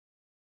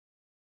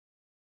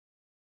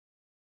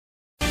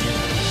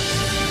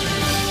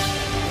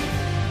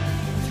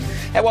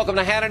And welcome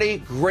to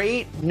Hannity.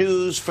 Great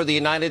news for the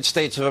United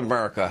States of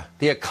America.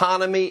 The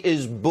economy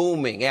is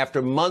booming.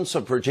 After months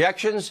of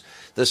projections,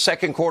 the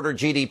second quarter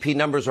GDP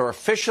numbers are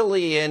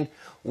officially in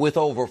with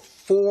over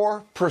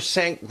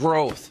 4%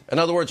 growth. In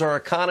other words, our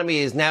economy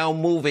is now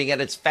moving at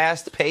its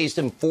fastest pace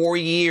in 4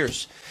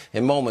 years.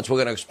 In moments, we're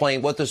going to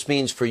explain what this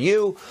means for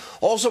you.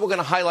 Also, we're going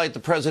to highlight the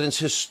president's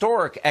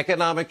historic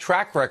economic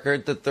track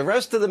record that the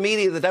rest of the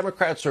media, the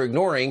Democrats, are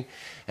ignoring.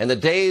 And the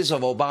days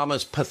of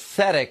Obama's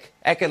pathetic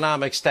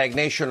economic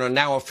stagnation are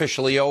now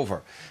officially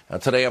over. Now,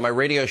 today on my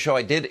radio show,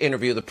 I did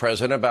interview the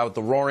president about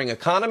the roaring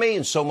economy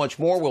and so much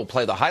more. We'll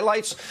play the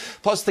highlights.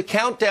 Plus, the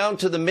countdown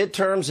to the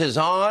midterms is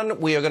on.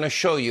 We are going to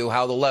show you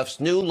how the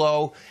left's new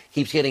low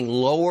keeps getting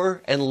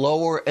lower and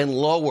lower and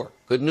lower.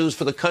 Good news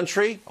for the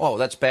country. Oh,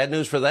 that's bad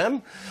news for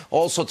them.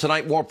 Also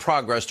tonight, more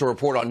progress to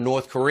report on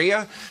North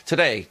Korea.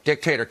 Today,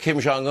 dictator Kim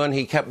Jong-un,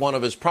 he kept one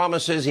of his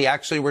promises. He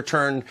actually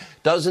returned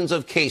dozens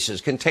of cases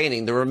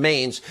containing the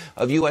remains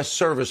of U.S.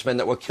 servicemen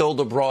that were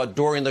killed abroad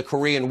during the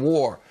Korean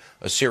War.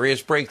 A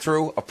serious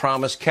breakthrough, a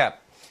promise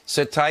kept.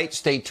 Sit tight,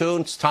 stay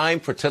tuned. It's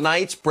time for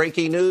tonight's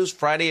Breaking News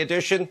Friday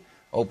edition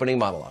opening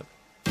monologue.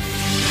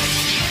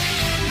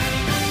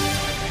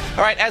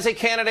 All right, as a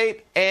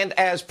candidate and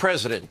as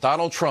president,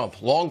 Donald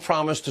Trump long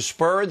promised to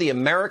spur the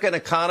American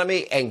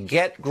economy and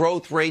get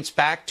growth rates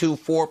back to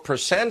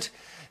 4%.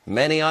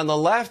 Many on the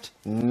left,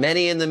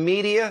 many in the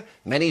media,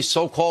 many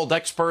so-called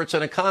experts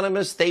and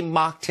economists, they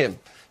mocked him.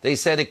 They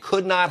said it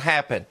could not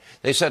happen.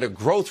 They said a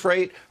growth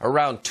rate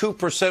around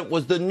 2%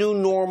 was the new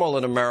normal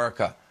in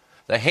America.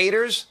 The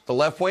haters, the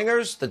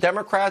left-wingers, the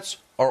Democrats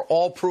are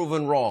all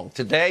proven wrong.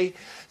 Today,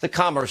 the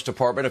Commerce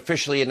Department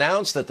officially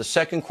announced that the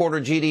second quarter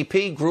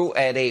GDP grew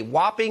at a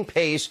whopping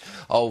pace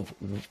of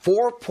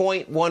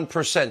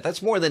 4.1%.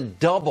 That's more than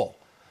double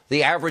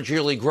the average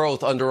yearly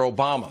growth under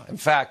Obama. In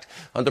fact,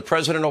 under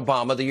President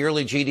Obama, the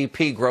yearly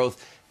GDP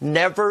growth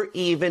never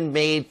even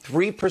made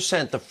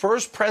 3%. The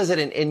first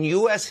president in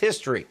U.S.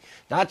 history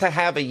not to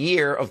have a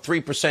year of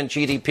 3%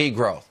 GDP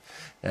growth.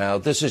 Now,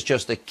 this is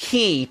just a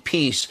key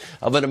piece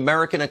of an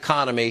American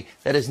economy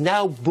that is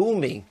now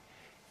booming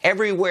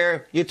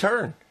everywhere you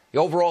turn. The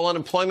overall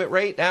unemployment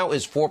rate now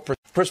is 4%.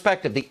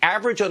 Perspective, the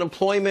average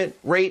unemployment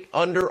rate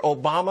under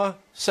Obama,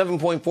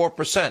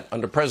 7.4%.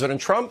 Under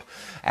President Trump,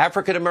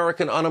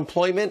 African-American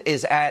unemployment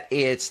is at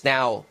its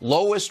now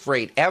lowest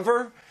rate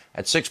ever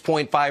at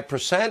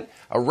 6.5%,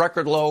 a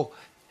record low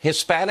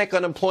Hispanic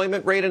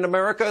unemployment rate in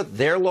America,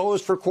 their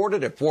lowest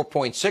recorded at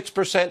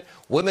 4.6%.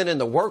 Women in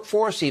the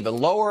workforce even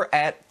lower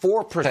at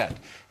 4%.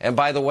 And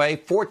by the way,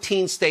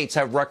 14 states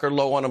have record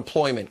low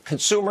unemployment.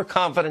 Consumer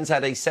confidence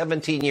at a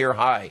 17-year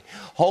high.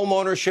 Home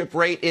ownership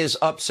rate is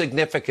up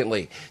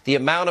significantly. The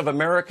amount of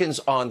Americans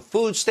on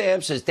food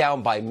stamps is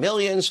down by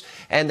millions.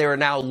 And there are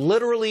now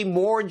literally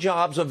more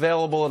jobs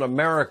available in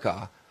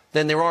America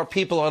than there are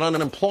people on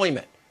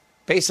unemployment.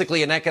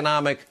 Basically an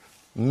economic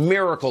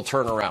miracle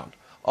turnaround.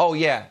 Oh,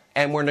 yeah,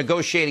 and we're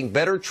negotiating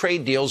better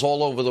trade deals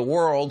all over the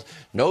world.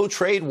 No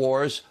trade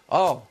wars.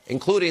 Oh,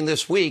 including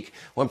this week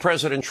when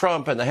President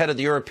Trump and the head of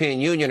the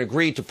European Union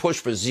agreed to push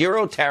for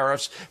zero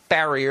tariffs,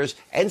 barriers,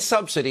 and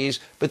subsidies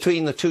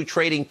between the two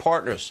trading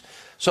partners.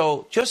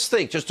 So just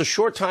think, just a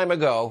short time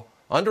ago,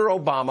 under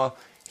Obama,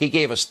 he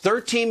gave us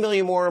 13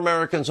 million more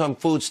Americans on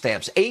food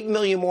stamps, 8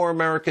 million more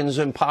Americans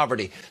in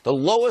poverty, the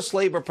lowest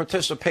labor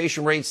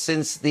participation rate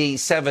since the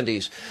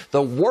 70s,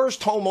 the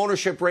worst home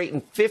ownership rate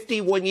in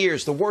 51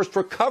 years, the worst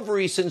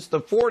recovery since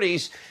the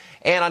 40s.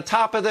 And on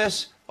top of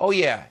this, oh,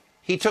 yeah,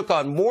 he took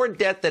on more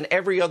debt than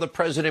every other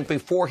president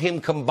before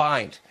him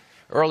combined.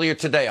 Earlier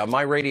today on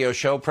my radio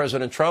show,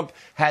 President Trump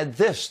had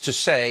this to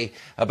say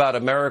about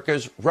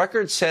America's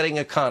record-setting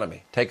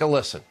economy. Take a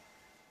listen.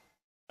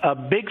 A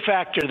big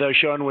factor, though,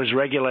 Sean, was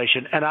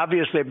regulation. And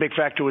obviously a big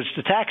factor was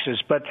the taxes.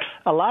 But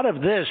a lot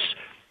of this,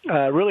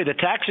 really the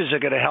taxes are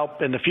going to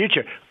help in the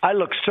future. I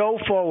look so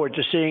forward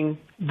to seeing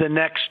the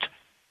next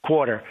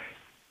quarter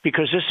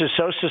because this is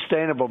so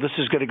sustainable. This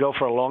is going to go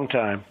for a long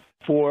time.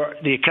 For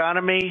the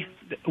economy,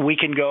 we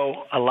can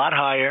go a lot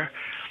higher.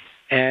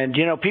 And,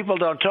 you know, people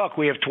don't talk.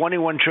 We have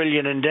 $21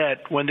 trillion in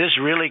debt. When this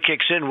really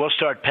kicks in, we'll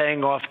start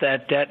paying off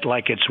that debt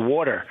like it's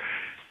water.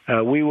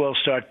 We will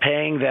start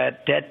paying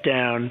that debt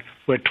down.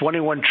 We're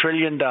 $21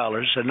 trillion,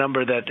 a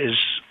number that is,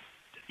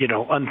 you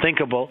know,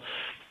 unthinkable.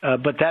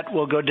 But that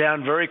will go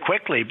down very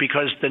quickly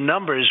because the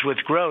numbers with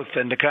growth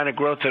and the kind of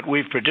growth that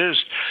we've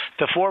produced,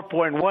 the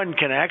 4.1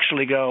 can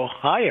actually go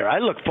higher. I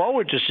look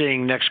forward to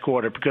seeing next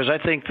quarter because I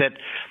think that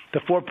the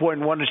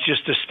 4.1 is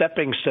just a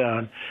stepping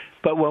stone.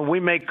 But when we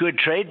make good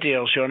trade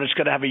deals, Sean, it's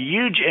going to have a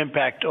huge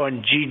impact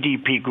on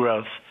GDP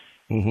growth.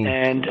 Mm-hmm.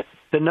 And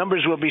the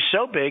numbers will be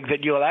so big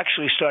that you'll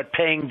actually start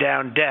paying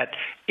down debt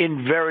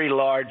in very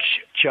large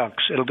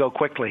chunks. It'll go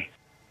quickly.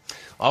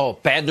 Oh,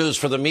 bad news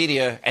for the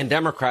media and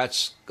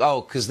Democrats.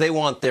 Oh, because they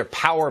want their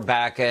power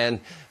back.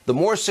 And the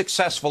more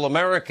successful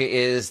America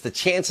is, the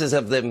chances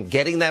of them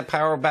getting that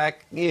power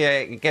back, yeah,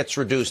 it gets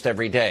reduced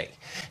every day.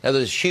 Now,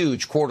 there's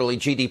huge quarterly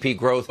GDP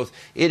growth.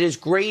 It is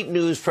great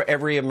news for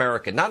every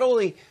American. Not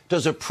only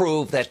does it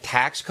prove that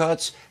tax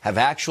cuts have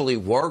actually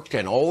worked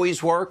and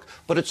always work,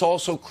 but it's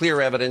also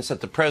clear evidence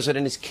that the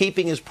president is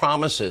keeping his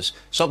promises,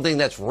 something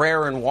that's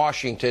rare in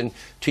Washington,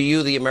 to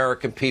you, the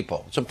American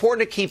people. It's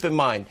important to keep in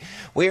mind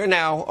we are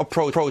now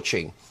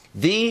approaching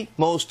the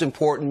most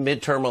important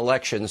midterm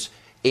elections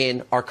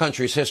in our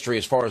country's history,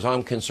 as far as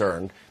I'm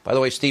concerned. By the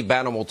way, Steve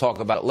Bannon will talk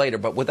about it later.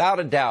 But without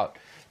a doubt,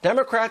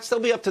 Democrats,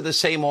 they'll be up to the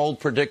same old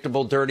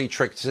predictable dirty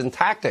tricks and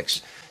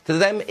tactics. To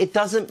them, it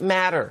doesn't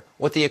matter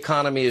what the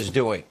economy is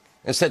doing.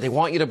 Instead, they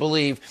want you to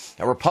believe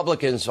that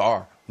Republicans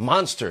are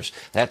monsters,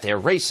 that they're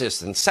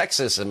racist and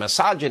sexist and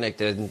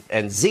misogynic and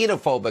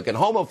xenophobic and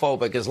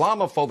homophobic,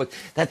 Islamophobic,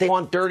 that they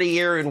want dirty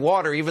air and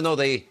water, even though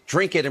they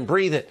drink it and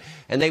breathe it,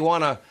 and they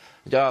want to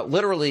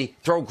literally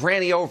throw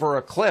Granny over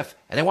a cliff,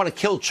 and they want to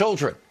kill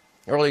children.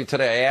 Earlier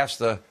today, I asked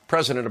the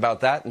president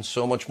about that and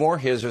so much more.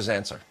 Here's his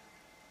answer.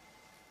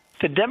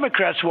 The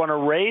Democrats want to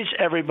raise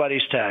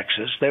everybody's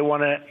taxes. They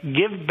want to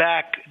give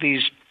back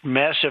these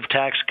massive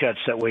tax cuts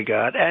that we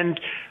got and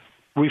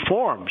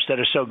reforms that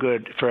are so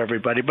good for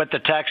everybody, but the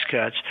tax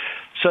cuts.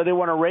 So they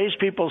want to raise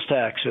people's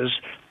taxes.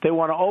 They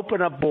want to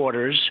open up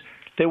borders.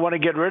 They want to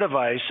get rid of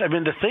ICE. I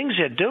mean, the things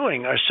they're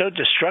doing are so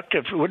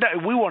destructive.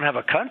 We won't have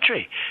a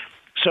country.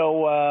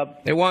 So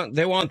they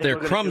want their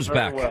crumbs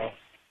back. Well.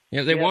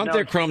 Yeah, they want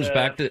their crumbs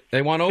back.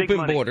 They want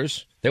open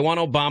borders. They want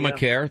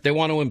Obamacare. Yeah. They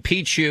want to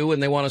impeach you,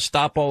 and they want to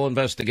stop all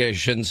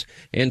investigations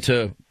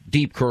into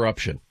deep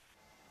corruption.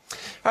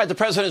 All right, the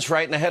president's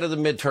right, and ahead of the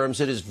midterms,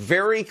 it is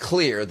very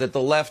clear that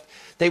the left,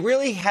 they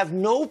really have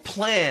no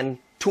plan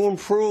to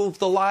improve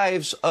the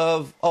lives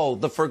of,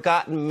 the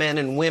forgotten men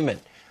and women.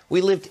 We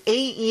lived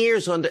 8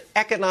 years under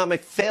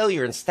economic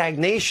failure and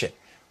stagnation.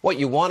 What,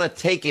 you want to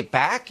take it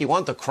back? You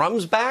want the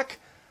crumbs back?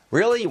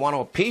 Really? You want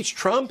to impeach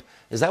Trump?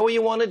 Is that what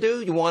you want to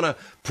do? You want to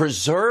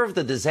preserve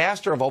the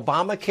disaster of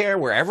Obamacare,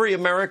 where every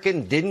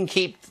American didn't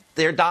keep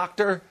their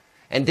doctor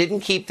and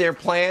didn't keep their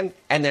plan,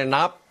 and they're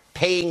not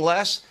paying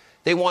less?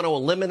 They want to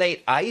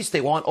eliminate ICE.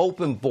 They want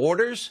open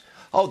borders.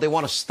 They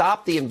want to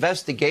stop the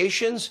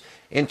investigations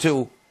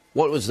into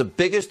what was the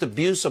biggest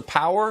abuse of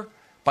power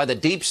by the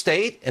deep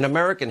state in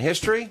American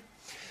history.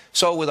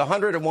 So with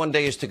 101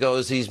 days to go,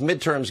 as these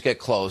midterms get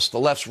close, the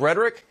left's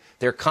rhetoric,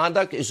 their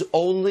conduct is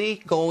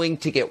only going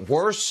to get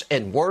worse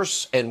and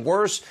worse and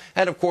worse.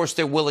 And, of course,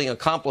 they're willing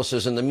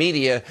accomplices in the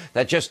media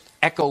that just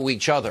echo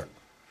each other.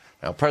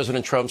 Now,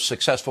 President Trump's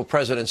successful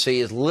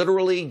presidency is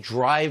literally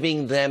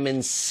driving them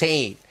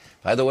insane.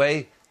 By the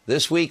way,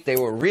 this week they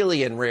were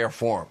really in rare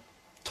form.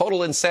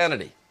 Total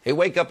insanity. They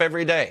wake up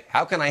every day.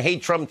 How can I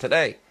hate Trump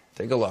today?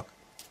 Take a look.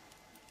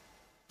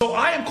 So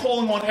I am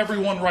calling on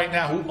everyone right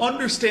now who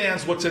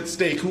understands what's at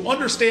stake, who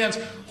understands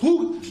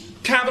who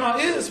Kavanaugh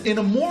is. In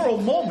a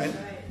moral moment,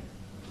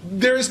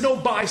 there is no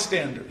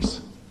bystanders.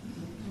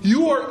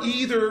 You are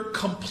either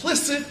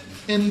complicit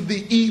in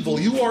the evil,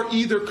 you are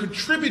either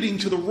contributing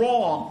to the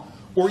wrong,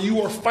 or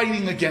you are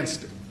fighting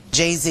against it.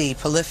 Jay-Z,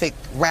 prolific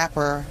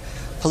rapper,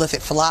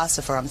 prolific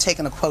philosopher, I'm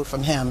taking a quote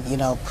from him. You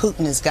know,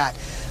 Putin has got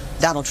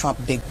Donald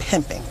Trump big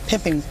pimping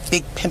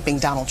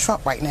Donald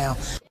Trump right now.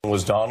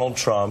 Was Donald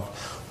Trump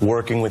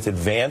working with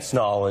advanced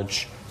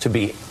knowledge to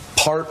be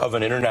part of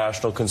an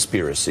international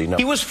conspiracy? No.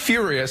 He was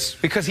furious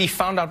because he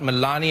found out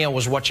Melania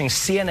was watching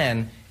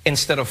CNN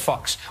instead of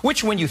Fox,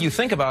 which, when you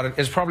think about it,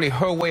 is probably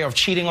her way of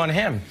cheating on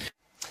him.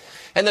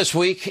 And this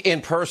week, in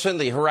person,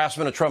 the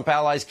harassment of Trump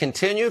allies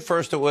continued.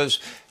 First, it was,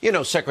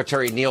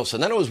 Secretary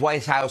Nielsen. Then it was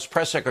White House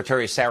Press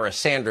Secretary Sarah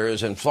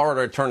Sanders and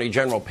Florida Attorney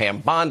General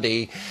Pam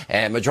Bondi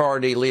and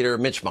Majority Leader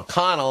Mitch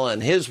McConnell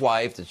and his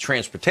wife, the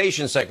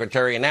Transportation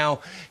Secretary. And now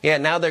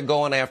they're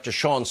going after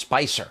Sean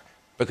Spicer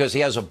because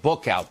he has a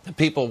book out that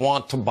people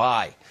want to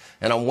buy.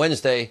 And on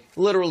Wednesday,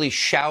 literally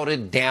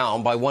shouted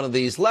down by one of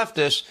these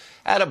leftists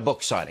at a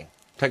book signing.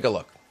 Take a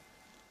look.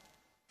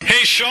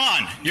 Hey,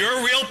 Sean, you're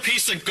a real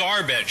piece of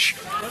garbage.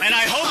 And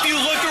I hope you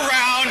look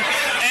around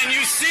and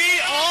you see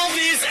all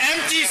these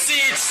empty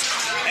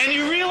seats and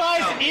you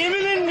realize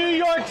even in New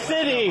York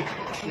City,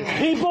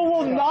 people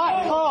will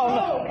not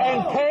come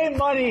and pay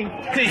money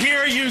to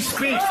hear you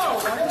speak.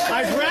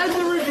 I've read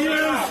the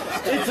reviews.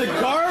 It's a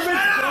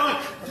garbage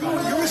book.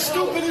 You're as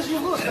stupid as you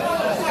look.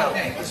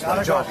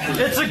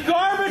 It's a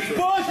garbage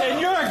book and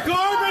you're a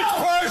garbage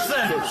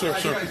person.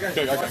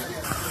 Sure.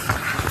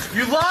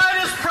 You lied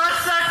as press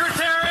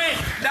secretary,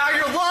 now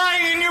you're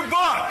lying in your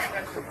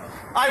book.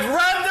 I've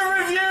read the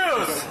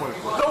reviews.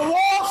 The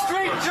Wall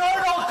Street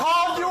Journal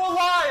called you a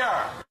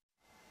liar.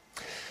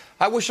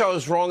 I wish I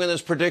was wrong in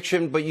this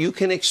prediction, but you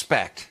can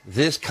expect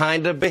this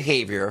kind of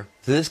behavior,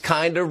 this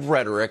kind of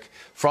rhetoric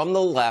from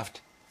the left,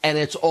 and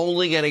it's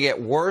only going to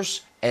get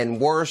worse and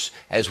worse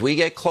as we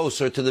get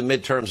closer to the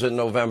midterms in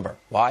November.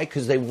 Why?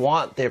 Because they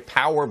want their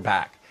power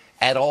back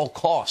at all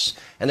costs,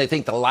 and they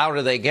think the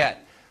louder they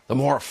get, the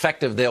more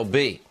effective they'll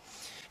be.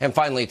 And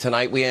finally,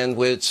 tonight, we end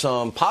with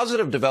some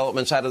positive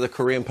developments out of the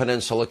Korean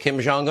Peninsula. Kim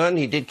Jong-un,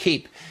 he did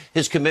keep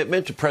his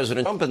commitment to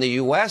President Trump in the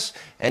U.S.,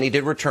 and he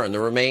did return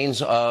the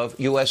remains of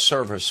U.S.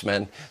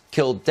 servicemen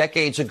killed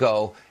decades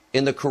ago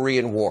in the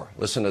Korean War.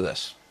 Listen to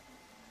this.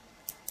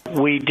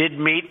 We did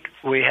meet.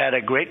 We had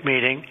a great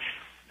meeting,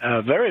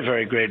 a very,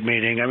 very great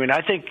meeting. I mean,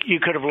 I think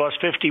you could have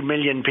lost 50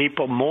 million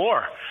people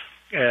more.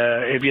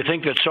 If you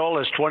think that Seoul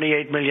has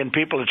 28 million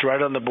people, it's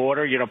right on the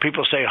border. You know,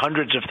 people say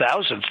hundreds of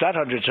thousands, not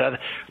hundreds.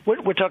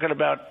 We're talking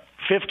about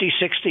 50,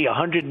 60,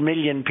 100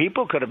 million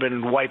people could have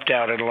been wiped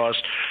out and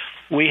lost.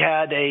 We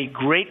had a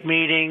great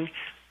meeting,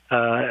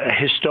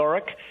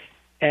 historic,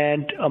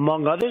 and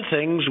among other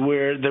things,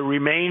 where the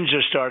remains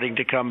are starting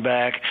to come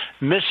back.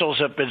 Missiles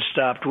have been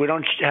stopped. We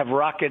don't have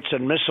rockets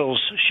and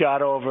missiles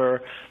shot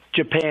over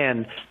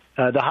Japan.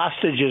 The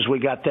hostages, we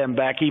got them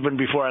back. Even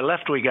before I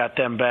left, we got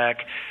them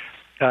back.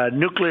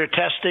 Nuclear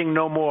testing,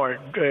 no more.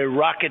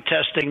 Rocket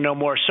testing, no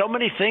more. So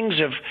many things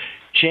have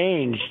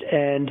changed.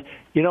 And,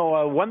 you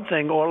know, one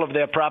thing, all of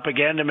their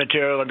propaganda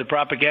material and the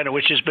propaganda,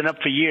 which has been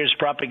up for years,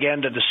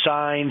 propaganda, the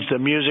signs, the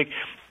music,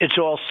 it's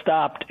all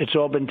stopped. It's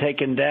all been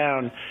taken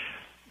down.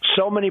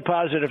 So many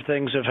positive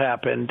things have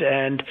happened.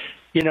 And,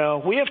 you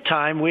know, we have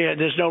time.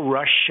 There's no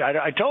rush.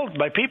 I told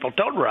my people,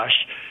 don't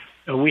rush.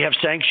 We have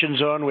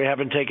sanctions on. We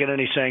haven't taken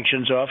any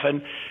sanctions off.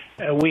 And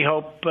we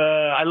hope,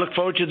 I look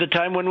forward to the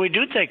time when we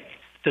do take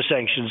the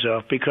sanctions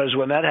off, because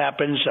when that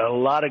happens, a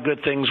lot of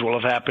good things will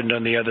have happened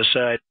on the other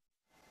side.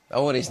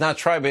 Oh, and he's not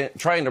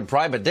trying to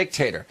bribe a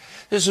dictator.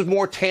 This is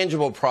more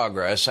tangible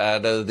progress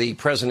out of the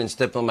president's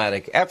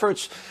diplomatic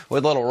efforts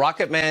with little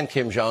rocket man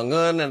Kim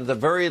Jong-un, and at the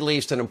very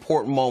least an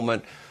important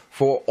moment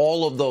for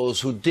all of those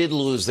who did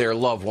lose their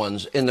loved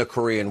ones in the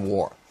Korean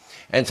War.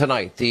 And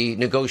tonight, the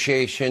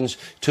negotiations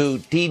to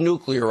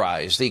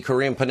denuclearize the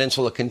Korean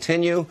Peninsula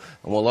continue,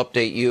 and we'll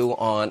update you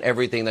on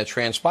everything that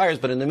transpires.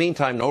 But in the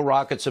meantime, no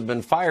rockets have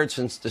been fired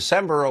since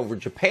December over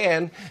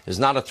Japan. Is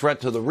not a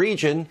threat to the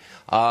region.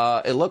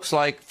 It looks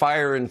like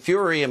Fire and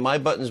Fury and My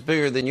Button's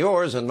Bigger Than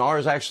Yours, and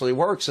ours actually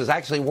works, is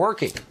actually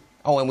working.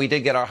 Oh, and we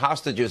did get our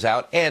hostages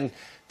out, and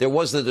there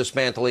was the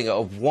dismantling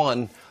of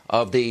one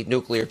of the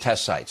nuclear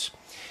test sites.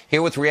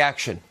 Here with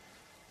reaction,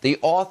 the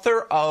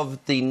author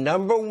of the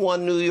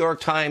 #1 New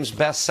York Times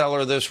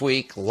bestseller this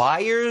week,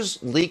 Liars,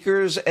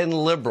 Leakers, and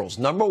Liberals.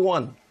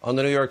 #1 on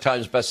the New York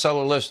Times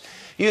bestseller list.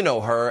 You know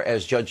her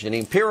as Judge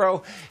Jeanine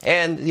Pirro,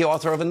 and the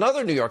author of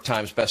another New York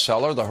Times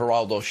bestseller, The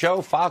Geraldo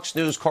Show, Fox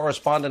News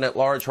correspondent at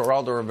large,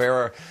 Geraldo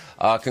Rivera.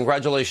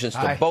 Congratulations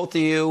to both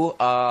of you.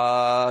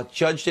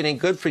 Judge Jeanine,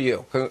 good for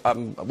you.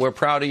 We're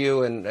proud of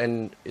you,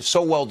 and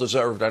so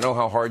well-deserved. I know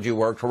how hard you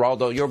worked.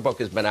 Geraldo, your book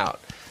has been out.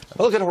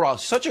 Look at Geraldo,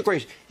 such a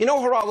great... You know,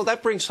 Geraldo,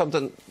 that brings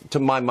something to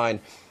my mind.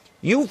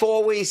 You've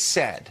always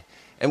said,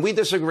 and we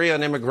disagree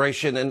on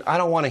immigration, and I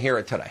don't want to hear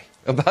it today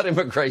about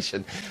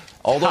immigration,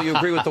 although you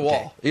agree with the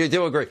wall. You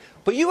do agree.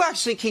 But you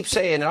actually keep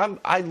saying, and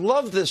I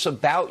love this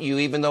about you,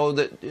 even though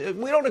that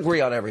we don't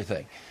agree on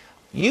everything.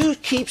 You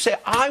keep saying,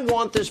 I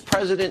want this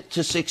president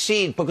to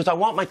succeed because I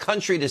want my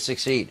country to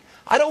succeed.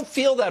 I don't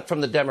feel that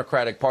from the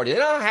Democratic Party.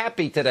 They're not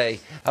happy today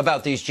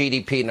about these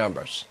GDP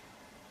numbers.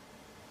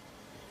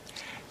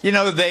 You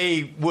know,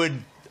 they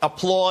would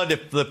applaud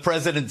if the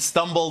president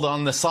stumbled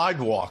on the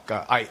sidewalk,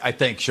 I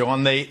think,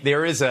 Sean.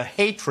 There is a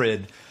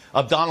hatred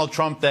of Donald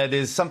Trump that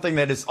is something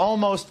that is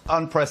almost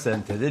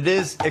unprecedented. It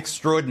is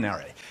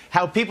extraordinary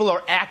how people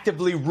are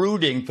actively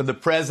rooting for the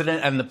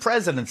president and the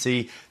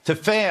presidency to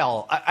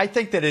fail. I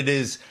think that it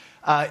is...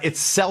 it's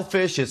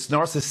selfish, it's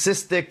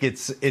narcissistic,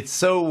 it's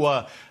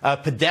so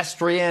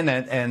pedestrian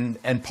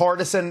and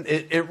partisan.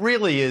 It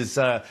really is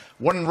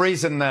one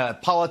reason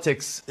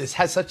politics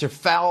has such a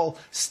foul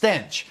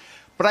stench.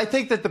 But I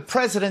think that the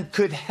president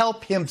could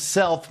help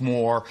himself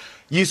more.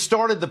 You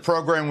started the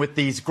program with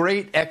these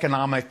great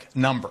economic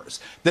numbers.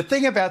 The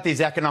thing about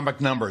these economic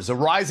numbers, a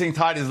rising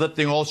tide is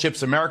lifting all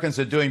ships. Americans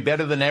are doing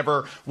better than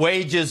ever.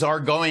 Wages are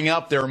going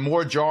up. There are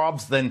more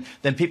jobs than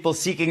people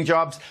seeking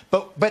jobs.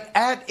 But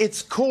at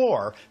its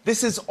core,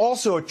 this is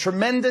also a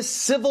tremendous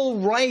civil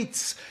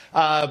rights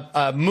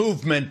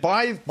movement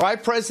by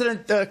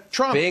President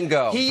Trump.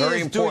 Bingo. He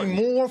is doing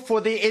more for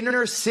the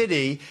inner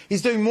city.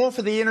 He's doing more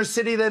for the inner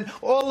city than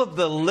all of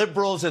the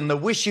liberals and the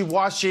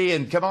wishy-washy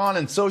and come on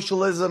and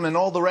socialism and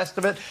all the rest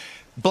of it.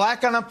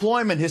 Black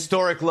unemployment,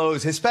 historic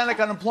lows.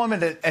 Hispanic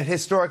unemployment at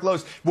historic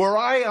lows. Were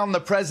I on the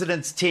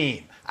president's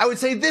team, I would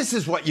say this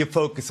is what you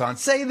focus on.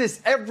 Say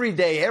this every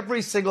day,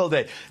 every single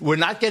day. We're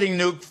not getting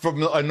nuked from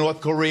North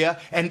Korea.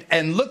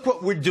 And look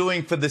what we're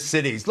doing for the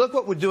cities. Look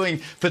what we're doing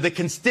for the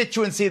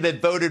constituency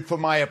that voted for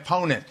my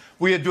opponent.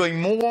 We are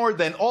doing more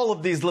than all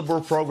of these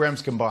liberal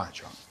programs combined,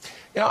 John.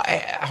 You know,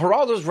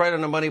 Geraldo's right on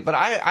the money, but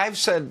I've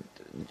said,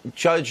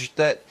 Judge,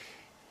 that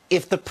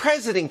if the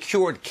president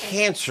cured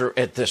cancer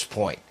at this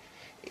point,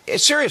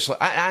 seriously,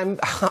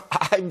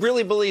 I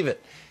really believe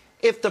it.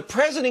 If the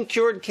president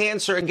cured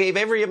cancer and gave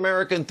every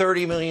American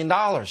 $30 million,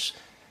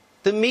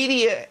 the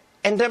media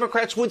and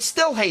Democrats would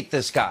still hate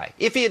this guy.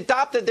 If he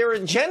adopted their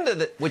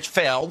agenda, which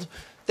failed,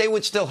 they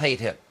would still hate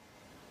him.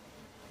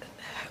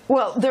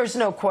 Well, there's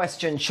no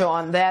question,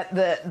 Sean, that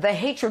the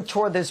hatred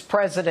toward this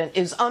president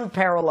is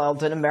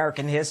unparalleled in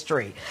American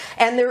history.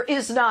 And there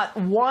is not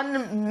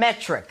one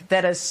metric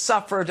that has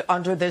suffered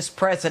under this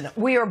president.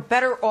 We are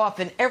better off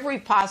in every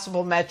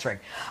possible metric.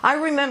 I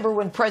remember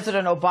when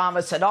President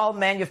Obama said all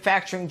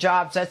manufacturing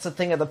jobs, that's a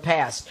thing of the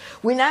past.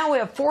 We now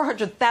have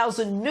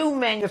 400,000 new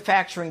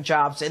manufacturing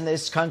jobs in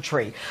this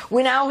country.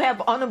 We now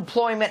have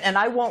unemployment, and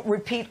I won't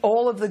repeat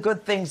all of the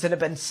good things that have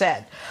been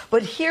said.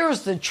 But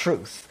here's the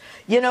truth.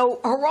 You know,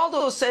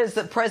 Geraldo says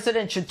that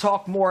president should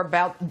talk more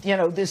about, you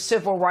know, this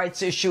civil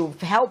rights issue of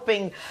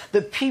helping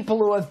the people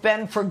who have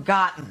been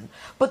forgotten.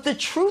 But the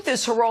truth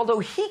is,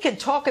 Geraldo, he can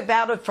talk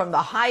about it from the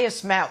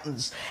highest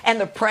mountains and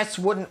the press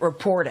wouldn't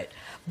report it.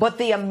 But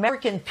the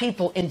American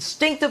people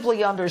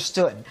instinctively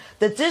understood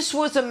that this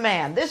was a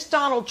man, this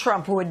Donald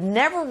Trump, who had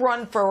never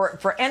run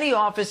for any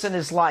office in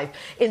his life,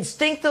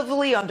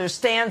 instinctively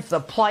understands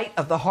the plight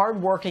of the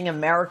hardworking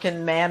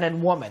American man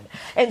and woman.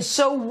 And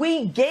so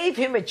we gave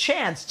him a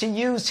chance to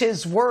use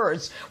his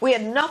words. We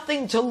had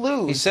nothing to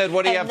lose. He said,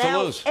 what do you have to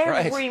lose?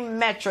 Every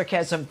metric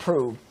has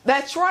improved.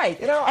 That's right.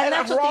 You know, and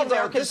that's what Geraldo, the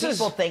American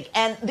people think.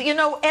 And, you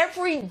know,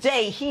 every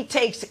day he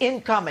takes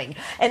incoming.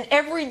 And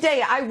every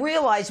day I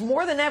realize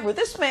more than ever,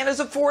 this man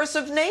is a force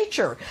of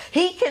nature.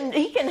 He can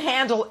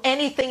handle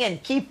anything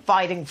and keep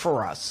fighting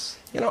for us.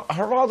 You know,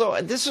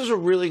 Geraldo, this is a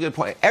really good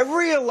point.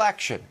 Every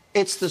election,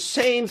 it's the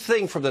same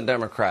thing from the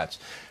Democrats.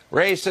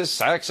 Racist,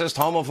 sexist,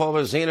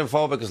 homophobic,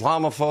 xenophobic,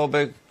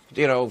 Islamophobic,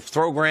 you know,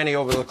 throw granny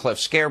over the cliff,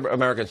 scare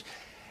Americans.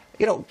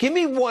 You know, give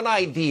me one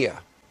idea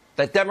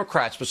that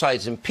Democrats,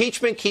 besides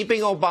impeachment,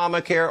 keeping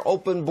Obamacare,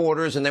 open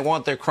borders, and they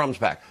want their crumbs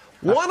back.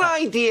 One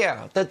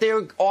idea that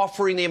they're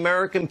offering the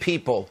American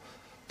people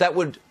that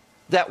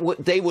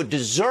they would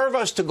deserve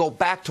us to go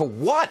back to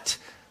what?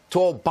 To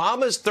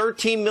Obama's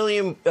 13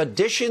 million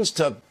additions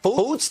to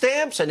food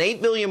stamps and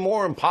 8 million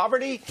more in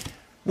poverty?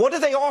 What are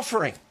they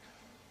offering?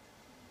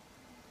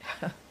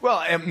 Well,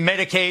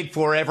 Medicaid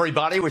for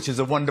everybody, which is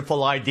a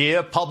wonderful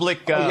idea. Public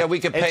we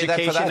could pay education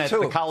that for that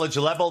too. At the college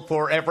level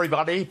for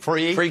everybody,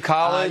 free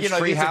college, you know,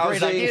 free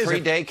housing,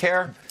 free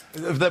daycare.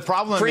 The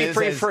problem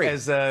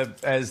is,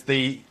 as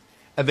the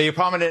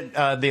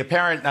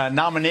apparent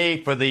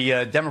nominee for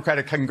the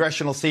Democratic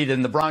congressional seat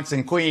in the Bronx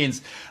and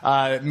Queens,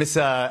 Ms.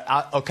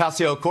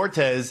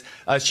 Ocasio-Cortez,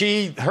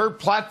 her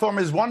platform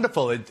is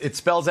wonderful. It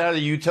spells out a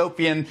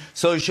utopian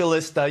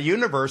socialist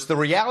universe. The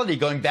reality,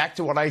 going back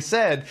to what I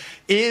said,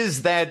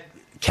 is that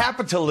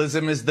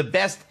capitalism is the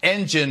best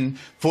engine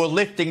for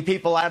lifting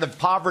people out of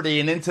poverty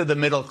and into the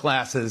middle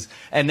classes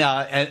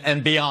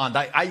and beyond.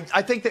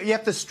 I think that you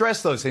have to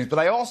stress those things, but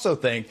I also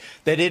think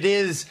that it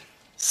is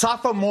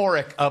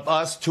sophomoric of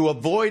us to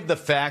avoid the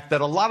fact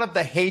that a lot of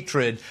the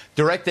hatred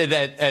directed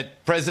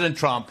at President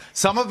Trump,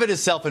 some of it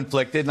is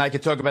self-inflicted, and I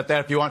could talk about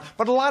that if you want,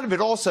 but a lot of it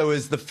also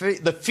is the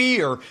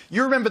fear.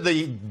 You remember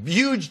the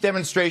huge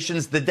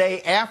demonstrations the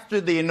day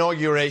after the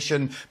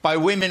inauguration by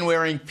women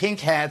wearing pink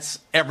hats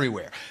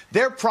everywhere.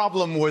 Their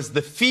problem was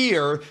the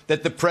fear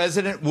that the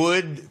president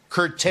would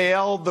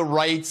curtail the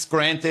rights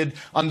granted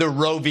under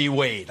Roe v.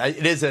 Wade.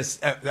 It is a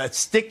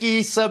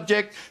sticky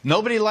subject.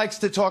 Nobody likes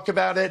to talk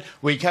about it.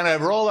 We kind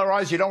of roll our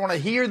eyes. You don't want to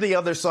hear the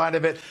other side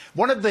of it.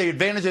 One of the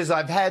advantages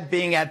I've had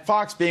being at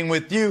Fox, being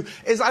with you,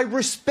 is I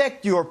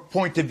respect your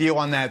point of view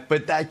on that,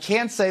 but I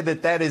can't say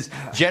that that is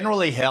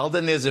generally held,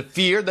 and there's a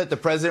fear that the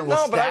president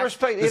will stack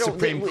the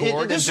Supreme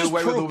Court and do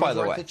away with the women's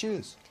right to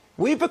choose.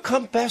 We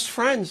become best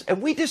friends,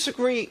 and we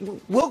disagree.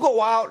 We'll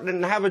go out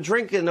and have a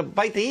drink and a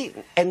bite to eat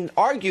and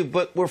argue,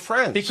 but we're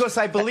friends. Because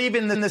I believe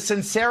in the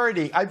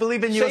sincerity. I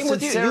believe in your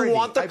sincerity. Same with you. You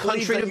want the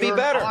country to be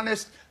better. You're an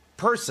honest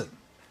person.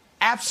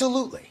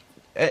 Absolutely.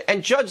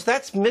 And, Judge,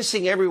 that's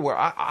missing everywhere.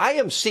 I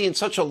am seeing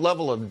such a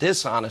level of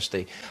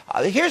dishonesty.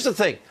 Here's the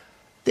thing.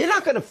 They're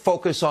not going to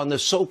focus on the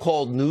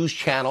so-called news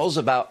channels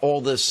about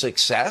all this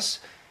success,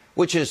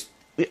 which is,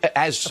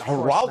 as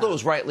Geraldo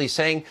is rightly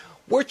saying,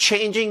 we're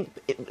changing.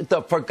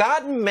 The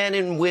forgotten men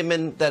and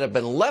women that have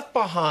been left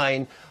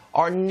behind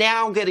are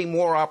now getting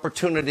more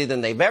opportunity than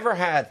they've ever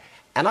had.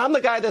 And I'm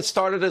the guy that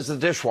started as the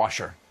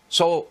dishwasher.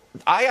 So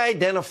I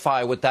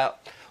identify with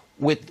that,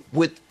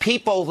 with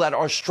people that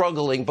are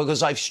struggling,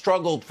 because I've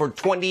struggled for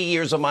 20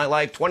 years of my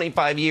life,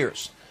 25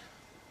 years.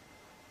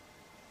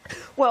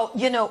 Well,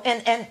 you know,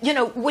 and you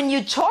know, when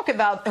you talk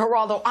about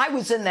Geraldo, I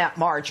was in that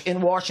march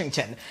in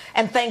Washington,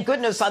 and thank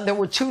goodness there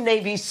were 2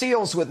 Navy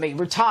SEALs with me,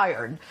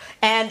 retired,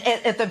 and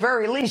at the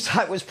very least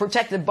I was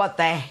protected. But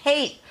the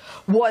hate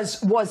was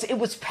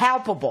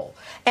palpable.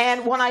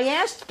 And when I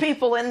asked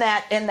people in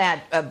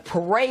that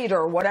parade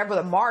or whatever,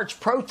 the march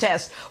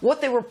protest,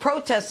 what they were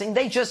protesting,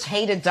 they just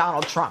hated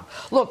Donald Trump.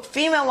 Look,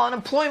 female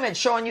unemployment,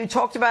 Sean, you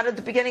talked about it at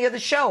the beginning of the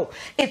show.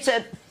 It's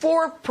at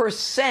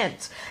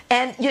 4%.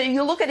 And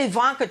you look at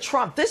Ivanka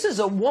Trump. This is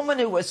a woman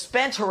who has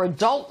spent her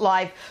adult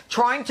life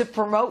trying to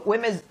promote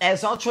women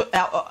as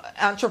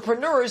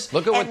entrepreneurs.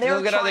 Look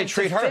at how they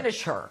treat her.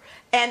 Finish her.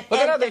 And look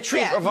at how they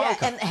treat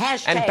Ivanka. And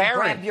hashtag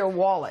grab your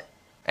wallet.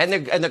 And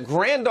the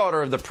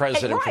granddaughter of the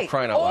president, for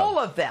crying out loud. All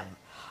of them.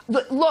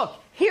 Look,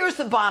 Here's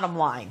the bottom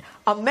line.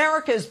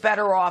 America is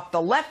better off.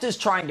 The left is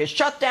trying to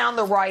shut down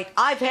the right.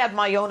 I've had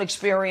my own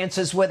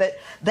experiences with it.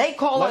 They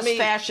call us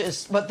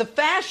fascists, but the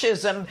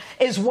fascism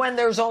is when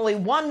there's only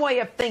one way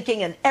of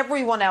thinking and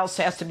everyone else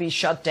has to be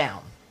shut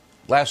down.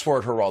 Last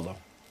word, Geraldo.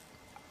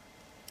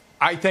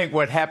 I think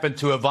what happened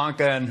to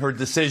Ivanka and her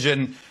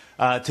decision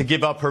to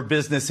give up her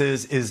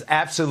businesses is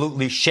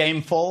absolutely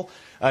shameful.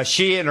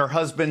 She and her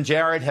husband,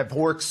 Jared, have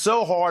worked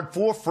so hard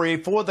for free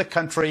for the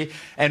country,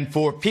 and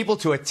for people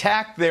to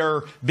attack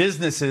their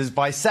businesses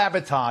by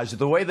sabotage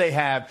the way they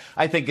have,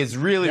 I think is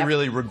really,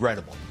 really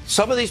regrettable.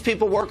 Some of these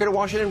people working in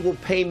Washington will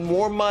pay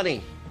more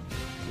money,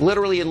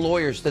 literally in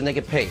lawyers, than they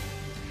get paid.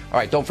 All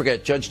right, don't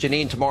forget, Judge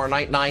Janine tomorrow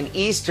night, 9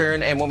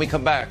 Eastern, and when we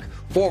come back,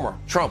 former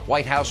Trump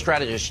White House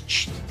strategist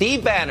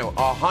Steve Bannon,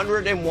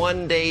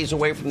 101 days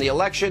away from the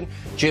election,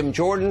 Jim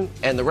Jordan,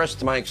 and the rest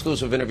of my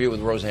exclusive interview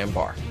with Roseanne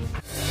Barr.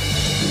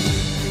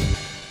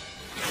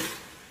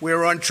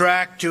 We're on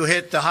track to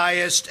hit the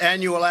highest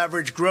annual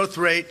average growth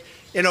rate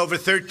in over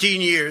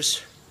 13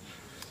 years.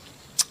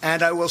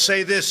 And I will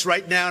say this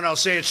right now, and I'll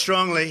say it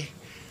strongly,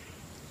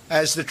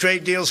 as the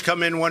trade deals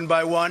come in one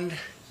by one,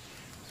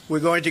 we're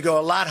going to go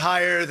a lot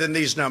higher than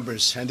these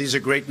numbers, and these are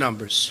great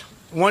numbers.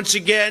 Once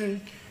again,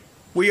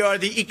 we are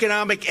the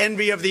economic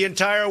envy of the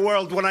entire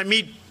world. When I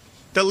meet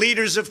the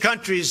leaders of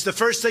countries, the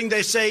first thing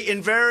they say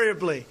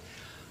invariably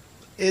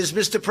is,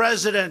 Mr.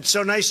 President,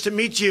 so nice to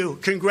meet you.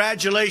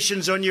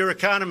 Congratulations on your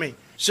economy.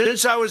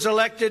 Since I was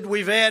elected,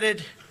 we've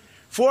added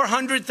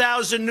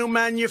 400,000 new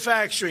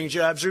manufacturing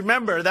jobs.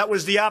 Remember, that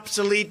was the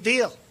obsolete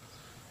deal.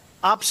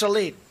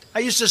 Obsolete. I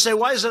used to say,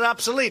 why is it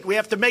obsolete? We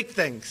have to make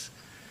things.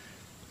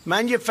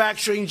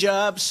 Manufacturing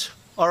jobs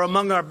are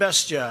among our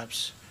best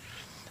jobs,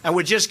 and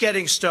we're just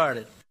getting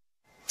started.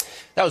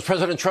 That was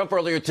President Trump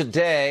earlier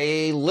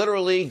today,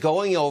 literally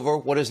going over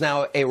what is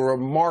now a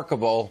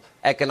remarkable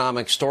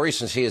economic story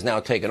since he has now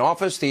taken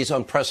office. These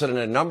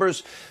unprecedented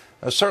numbers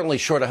are certainly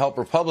sure to help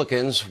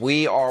Republicans.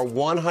 We are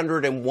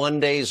 101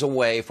 days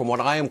away from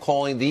what I am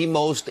calling the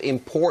most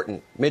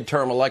important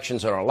midterm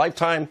elections in our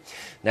lifetime.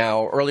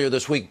 Now, earlier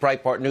this week,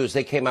 Breitbart News,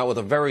 they came out with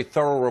a very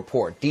thorough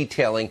report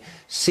detailing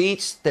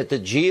seats that the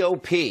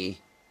GOP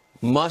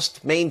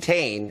must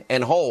maintain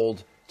and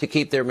hold to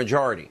keep their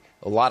majority.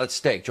 A lot at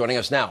stake. Joining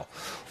us now,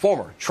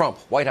 former Trump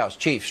White House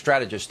chief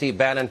strategist Steve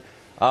Bannon.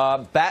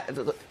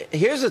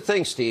 Here's the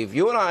thing, Steve.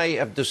 You and I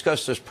have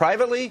discussed this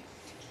privately.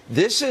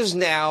 This is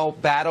now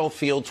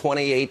Battlefield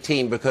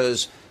 2018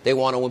 because they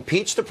want to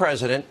impeach the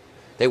president.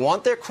 They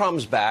want their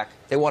crumbs back.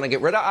 They want to get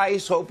rid of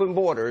ICE, open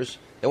borders.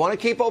 They want to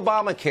keep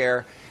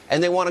Obamacare.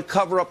 And they want to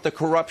cover up the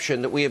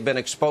corruption that we have been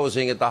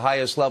exposing at the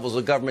highest levels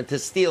of government to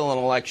steal an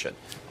election.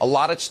 A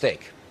lot at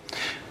stake.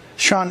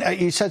 Sean,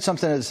 you said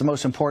something that's the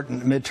most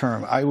important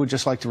midterm. I would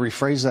just like to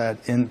rephrase that.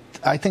 And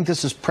I think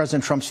this is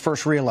President Trump's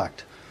first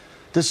reelect.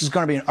 This is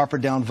going to be an up or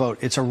down vote.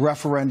 It's a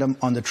referendum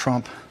on the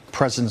Trump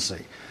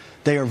presidency.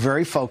 They are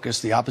very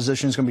focused. The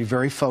opposition is going to be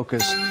very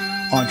focused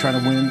on trying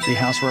to win the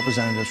House of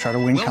Representatives, try to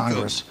win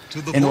Congress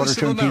in order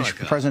to impeach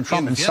President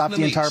Trump and stop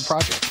the entire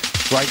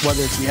project, right?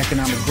 Whether it's the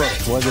economic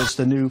growth, whether it's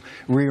the new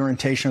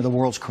reorientation of the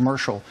world's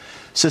commercial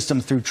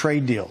system through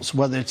trade deals,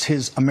 whether it's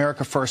his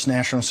America First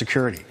national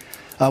security.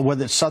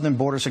 Whether it's southern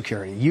border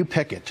security, you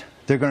pick it.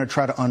 They're going to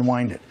try to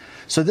unwind it.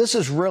 So this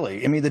is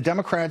really, I mean, the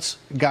Democrats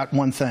got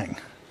one thing.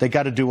 They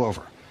got a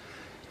do-over.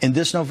 In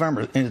this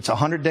November, and it's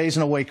 100 days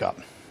in a wake-up.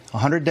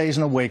 100 days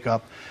in a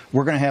wake-up,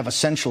 we're going to have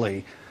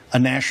essentially a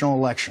national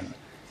election.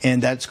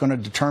 And that's going to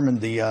determine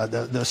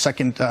the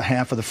second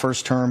half of the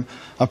first term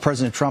of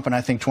President Trump, and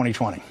I think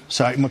 2020.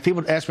 So when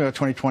people ask me about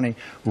 2020,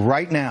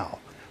 right now,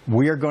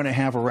 we are going to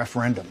have a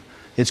referendum.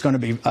 It's going to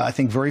be, I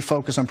think, very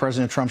focused on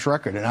President Trump's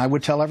record. And I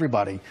would tell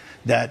everybody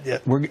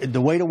that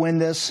the way to win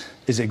this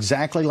is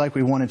exactly like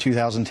we won in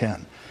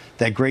 2010,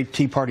 that great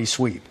Tea Party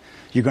sweep.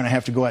 You're going to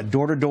have to go out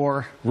door to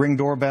door, ring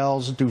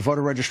doorbells, do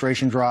voter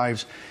registration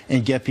drives,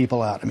 and get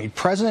people out. I mean,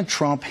 President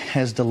Trump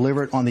has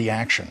delivered on the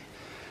action.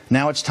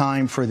 Now it's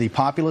time for the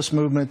populist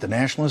movement, the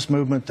nationalist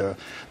movement, the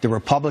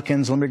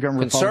Republicans, limited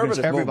government Republicans,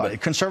 everybody.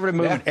 Conservative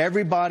movement,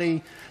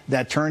 everybody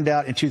that turned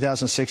out in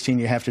 2016,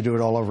 you have to do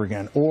it all over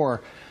again.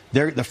 Or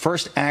the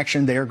first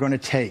action they are going to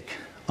take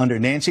under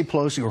Nancy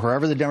Pelosi or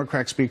whoever the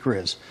Democratic speaker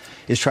is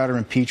try to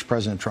impeach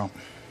President Trump.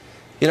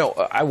 You know,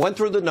 I went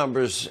through the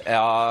numbers.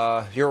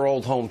 Your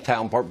old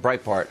hometown,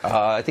 Breitbart.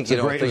 I think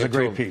it was a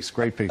great piece.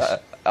 Great piece.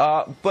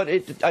 But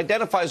it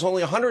identifies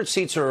only 100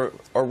 seats are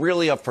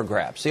really up for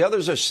grabs. The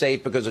others are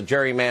safe because of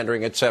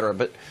gerrymandering, et cetera.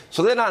 But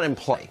so they're not in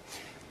play.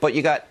 But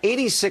you got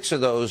 86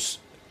 of those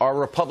are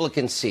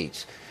Republican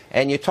seats,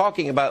 and you're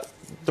talking about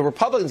the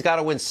Republicans got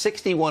to win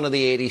 61 of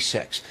the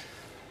 86.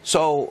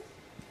 So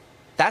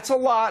that's a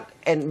lot.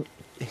 And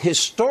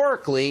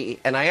historically,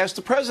 and I asked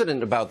the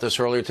president about this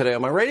earlier today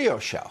on my radio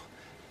show,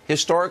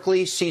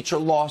 historically, seats are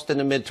lost in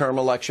the midterm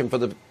election for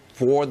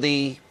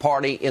the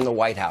party in the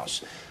White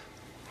House.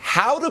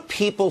 How do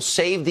people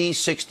save these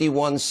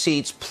 61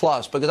 seats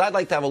plus? Because I'd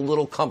like to have a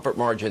little comfort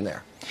margin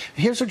there.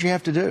 Here's what you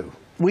have to do.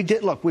 We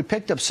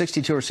picked up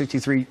 62 or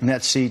 63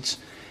 net seats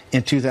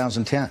in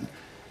 2010.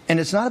 And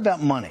it's not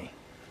about money.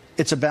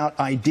 It's about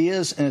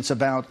ideas, and it's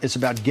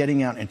about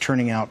getting out and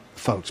turning out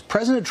folks.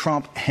 President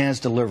Trump has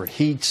delivered.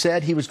 He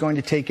said he was going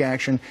to take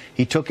action.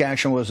 He took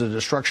action. Was the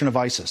destruction of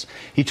ISIS.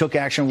 He took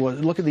action.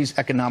 Look at these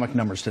economic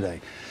numbers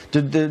today.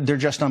 They're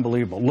just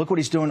unbelievable. Look what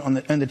he's doing on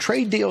the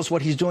trade deals.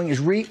 What he's doing is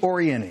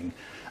reorienting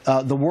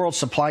the world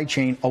supply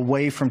chain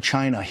away from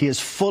China. He is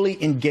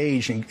fully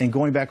engaged in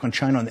going back on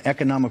China on the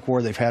economic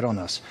war they've had on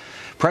us.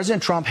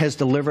 President Trump has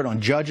delivered on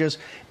judges.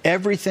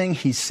 Everything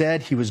he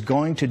said he was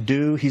going to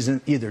do, he's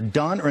either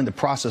done or in the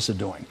process of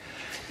doing.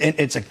 And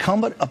it's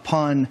incumbent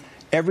upon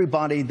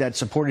everybody that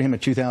supported him in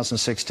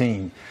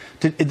 2016.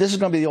 This is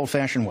going to be the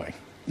old-fashioned way.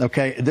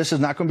 Okay? This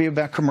is not going to be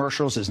about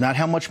commercials. It's not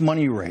how much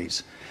money you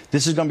raise.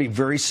 This is going to be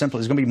very simple.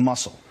 It's going to be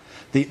muscle.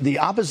 The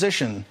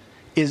opposition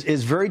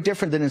is very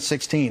different than in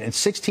 16. In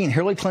 16,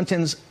 Hillary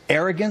Clinton's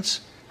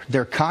arrogance,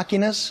 their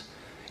cockiness,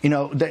 you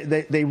know,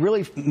 they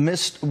really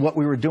missed what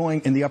we were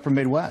doing in the upper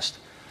Midwest,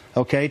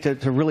 okay,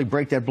 to really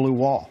break that blue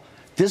wall.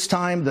 This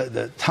time,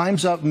 the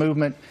Time's Up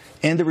movement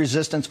and the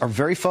resistance are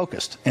very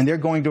focused, and they're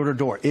going door to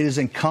door. It is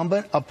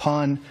incumbent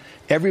upon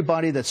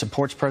everybody that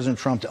supports President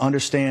Trump to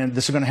understand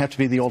this is going to have to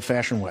be the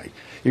old-fashioned way.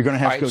 You're going to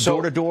have to go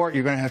door to door.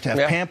 You're going to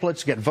have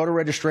pamphlets, get voter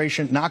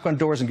registration, knock on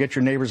doors, and get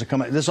your neighbors to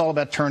come out. This is all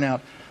about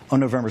turnout on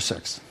November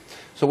 6th.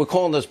 So we're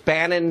calling this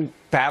Bannon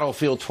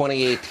Battlefield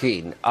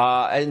 2018.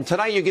 And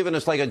tonight you're giving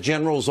us like a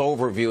general's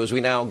overview as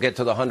we now get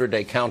to the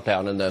 100-day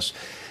countdown in this.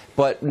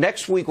 But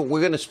next week what we're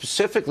going to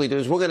specifically do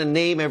is we're going to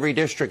name every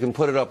district and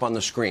put it up on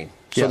the screen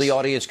so the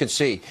audience can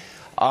see.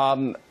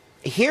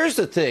 Here's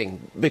the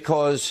thing,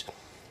 because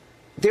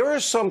there are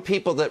some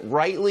people that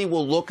rightly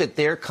will look at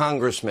their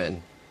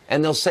congressman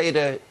and they'll say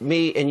to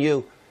me and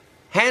you,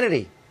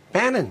 Hannity,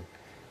 Bannon,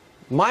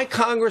 my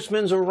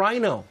congressman's a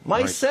rhino.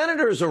 My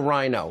senator's a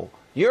rhino.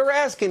 You're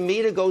asking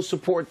me to go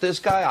support this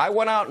guy. I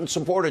went out and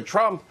supported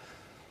Trump,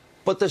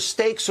 but the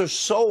stakes are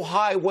so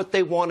high what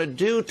they want to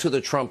do to the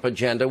Trump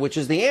agenda, which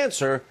is the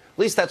answer. At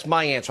least that's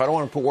my answer. I don't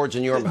want to put words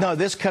in your mouth. No,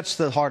 this cuts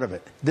to the heart of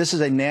it. This is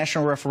a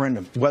national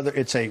referendum. Whether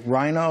it's a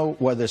rhino,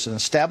 whether it's an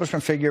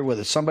establishment figure,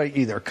 whether it's somebody,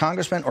 either a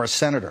congressman or a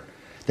senator,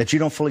 that you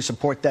don't fully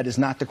support, that is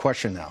not the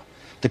question now.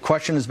 The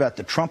question is about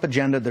the Trump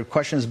agenda. The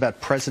question is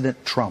about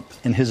President Trump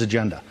and his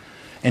agenda.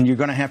 And you're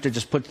going to have to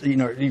just put, you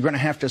know, you're going to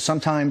have to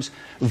sometimes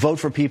vote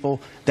for people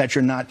that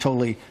you're not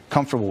totally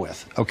comfortable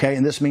with, okay?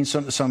 And this means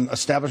some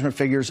establishment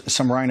figures,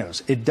 some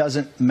rhinos. It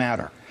doesn't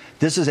matter.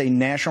 This is a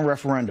national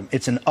referendum.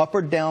 It's an up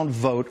or down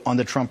vote on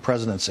the Trump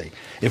presidency.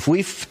 If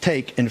we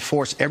take and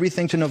force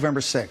everything to November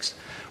 6th,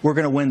 we're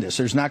going to win this.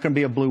 There's not going to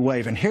be a blue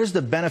wave. And here's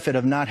the benefit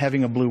of not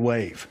having a blue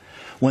wave.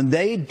 When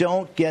they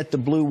don't get the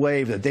blue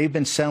wave that they've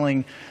been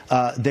selling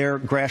their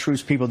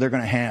grassroots people they're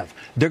going to have,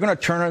 they're going to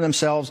turn on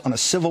themselves on a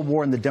civil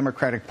war in the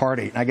Democratic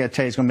Party. And I got to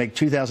tell you, it's going to make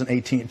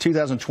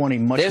 2020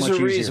 much easier. There's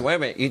a reason. Wait a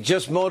minute. You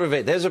just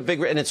motivate. There's a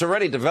big, and it's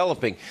already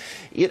developing.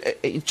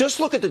 Just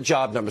look at the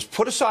job numbers.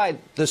 Put aside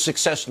the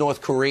success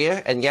North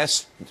Korea, and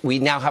yes, we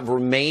now have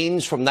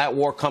remains from that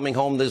war coming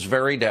home this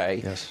very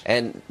day. Yes.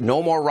 And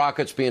no more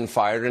rockets being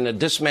fired, and a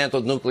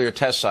dismantled nuclear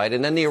test site,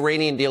 and then the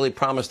Iranian deal he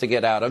promised to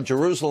get out of.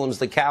 Jerusalem's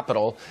the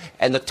capital,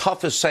 and the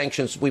toughest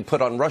sanctions we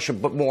put on Russia.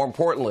 But more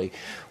importantly,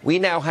 we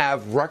now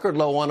have record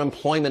low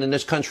unemployment in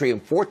this country in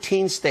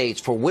 14 states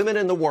for women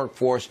in the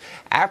workforce,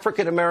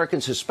 African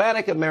Americans,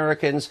 Hispanic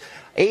Americans,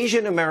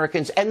 Asian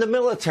Americans, and the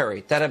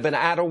military that have been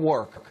out of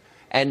work.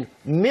 And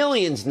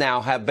millions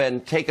now have been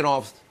taken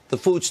off the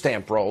food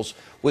stamp rolls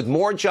with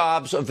more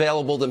jobs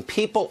available than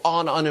people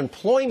on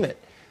unemployment.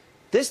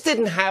 This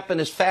didn't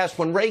happen as fast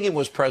when Reagan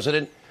was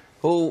president,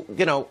 who,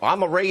 you know,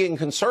 I'm a Reagan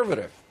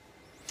conservative.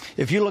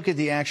 If you look at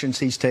the actions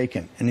he's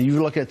taken, and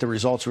you look at the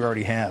results we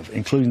already have,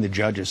 including the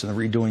judges and the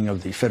redoing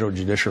of the federal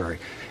judiciary,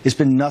 it's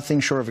been nothing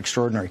short of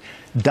extraordinary.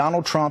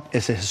 Donald Trump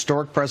is a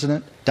historic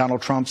president.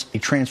 Donald Trump's a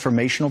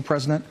transformational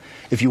president.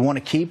 If you want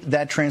to keep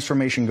that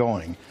transformation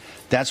going,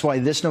 that's why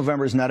this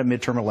November is not a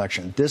midterm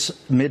election. This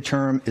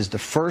midterm is the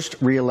first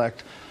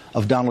re-elect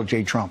of Donald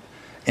J. Trump.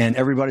 And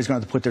everybody's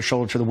going to have to put their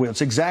shoulder to the wheel.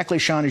 It's exactly,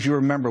 Sean, as you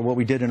remember, what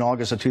we did in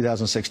August of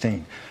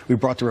 2016. We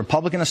brought the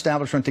Republican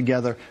establishment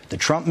together, the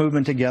Trump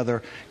movement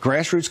together,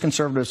 grassroots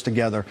conservatives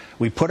together.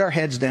 We put our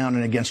heads down,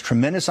 and against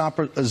tremendous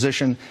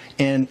opposition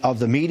of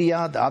the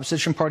media, the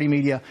opposition party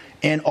media,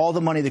 and all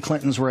the money the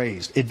Clintons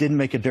raised. It didn't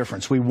make a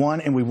difference. We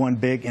won, and we won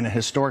big in a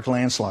historic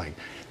landslide.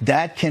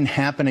 That can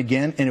happen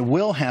again, and it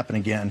will happen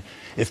again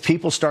if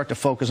people start to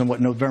focus on what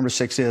November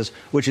 6th is,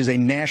 which is a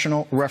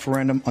national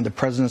referendum on the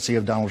presidency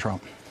of Donald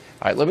Trump.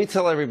 All right, let me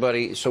tell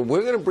everybody, so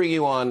we're going to bring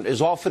you on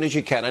as often as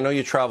you can. I know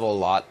you travel a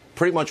lot,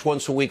 pretty much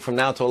once a week from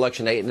now to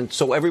Election 8. And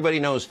so everybody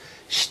knows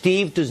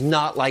Steve does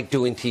not like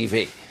doing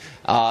TV.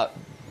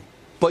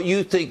 But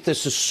you think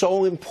this is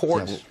so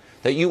important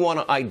that you want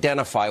to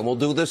identify, and we'll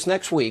do this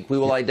next week, we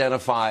will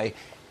identify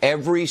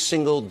every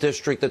single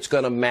district that's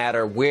going to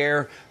matter,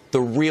 where the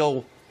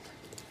real,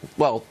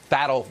 well,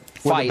 battle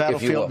fight, the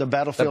if you will. The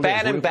battlefield. The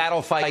Bannon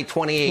Battle Fight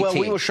 2018. Well,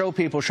 we will show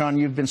people, Sean,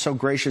 you've been so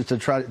gracious to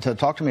try to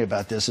talk to me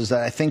about this, is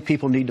that I think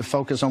people need to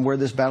focus on where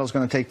this battle is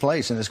going to take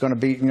place. And it's going to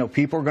be,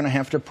 people are going to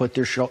have to put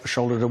their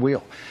shoulder to the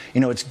wheel.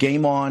 It's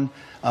game on.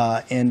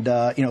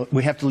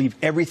 We have to leave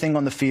everything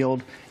on the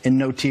field and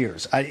no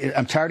tears.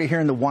 I'm tired of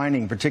hearing the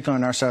whining,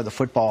 particularly on our side of the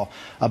football,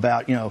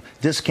 about,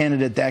 this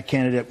candidate, that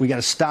candidate. We got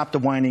to stop the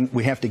whining.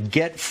 We have to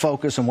get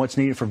focused on what's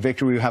needed for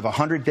victory. We have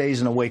 100 days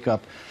and a wake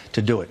up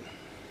to do it.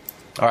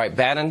 All right,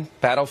 Bannon,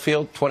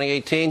 Battlefield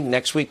 2018.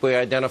 Next week, we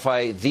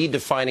identify the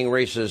defining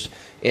races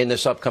in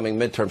this upcoming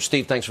midterm.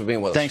 Steve, thanks for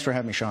being with us. Thanks for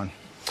having me, Sean.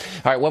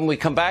 All right, when we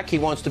come back, he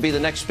wants to be the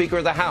next Speaker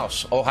of the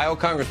House. Ohio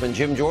Congressman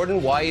Jim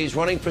Jordan, why he's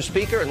running for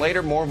Speaker, and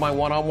later, more of my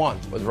one-on-one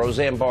with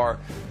Roseanne Barr.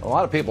 A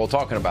lot of people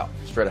talking about.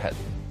 Straight ahead.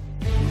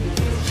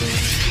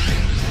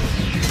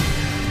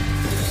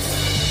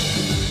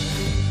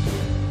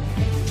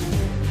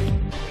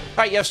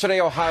 All right, yesterday,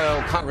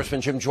 Ohio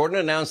Congressman Jim Jordan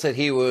announced that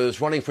he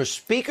was running for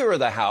Speaker of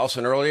the House.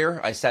 And earlier,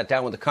 I sat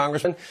down with the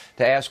congressman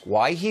to ask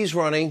why he's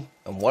running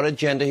and what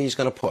agenda he's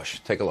going to push.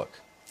 Take a look.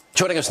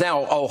 Joining us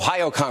now,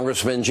 Ohio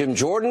Congressman Jim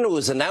Jordan, who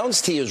has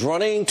announced he is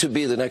running to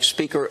be the next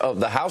Speaker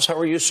of the House. How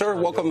are you, sir?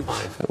 Welcome.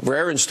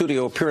 Rare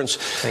in-studio appearance.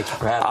 Thank you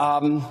for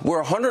having me. We're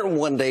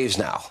 101 days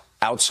now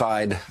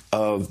outside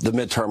of the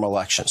midterm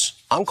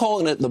elections. I'm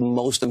calling it the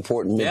most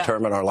important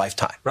midterm in our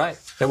lifetime. Right.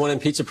 They want to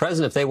impeach the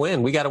president. If they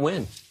win, we got to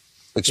win.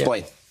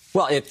 Explain. Yeah.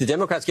 Well, if the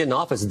Democrats get in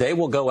office, they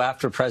will go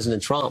after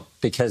President Trump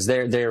because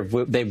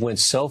they went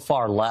so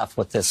far left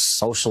with this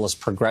socialist,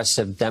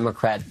 progressive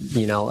Democrat,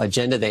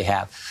 agenda they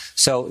have.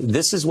 So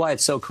this is why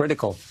it's so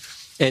critical.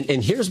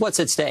 And here's what's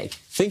at stake.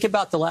 Think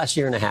about the last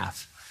year and a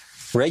half.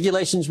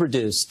 Regulations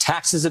reduced,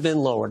 taxes have been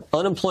lowered,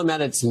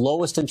 unemployment at its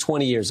lowest in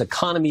 20 years,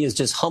 economy is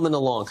just humming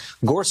along.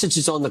 Gorsuch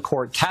is on the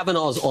court,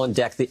 Kavanaugh's on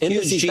deck, the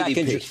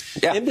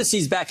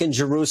embassy's back in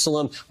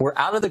Jerusalem. We're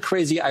out of the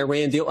crazy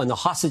Iran deal, and the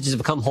hostages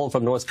have come home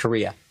from North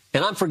Korea.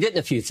 And I'm forgetting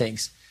a few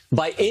things.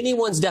 By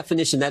anyone's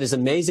definition, that is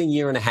an amazing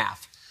year and a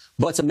half.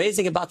 But what's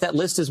amazing about that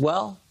list as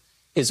well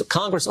is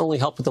Congress only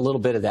helped with a little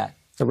bit of that,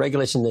 the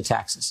regulation and the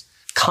taxes.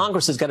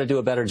 Congress has got to do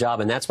a better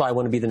job, and that's why I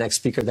want to be the next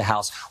Speaker of the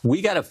House. We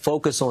got to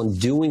focus on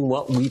doing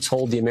what we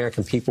told the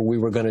American people we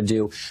were going to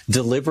do,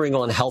 delivering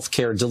on health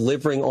care,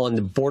 delivering on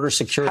the border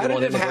security,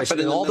 on immigration,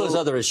 and all those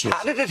other issues.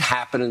 How did it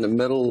happen in the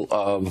middle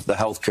of the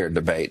health care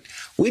debate?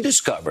 We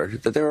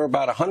discovered that there were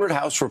about 100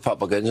 House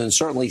Republicans and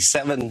certainly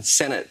 7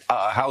 Senate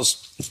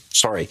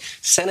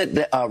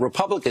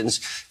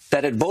Republicans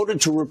that had voted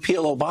to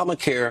repeal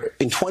Obamacare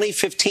in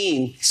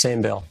 2015.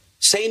 Same bill.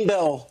 Same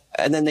bill,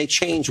 and then they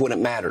changed when it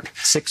mattered.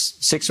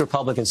 Six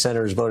Republican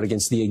senators voted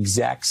against the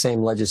exact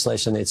same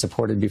legislation they'd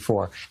supported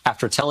before.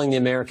 After telling the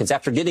Americans,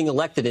 after getting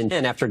elected in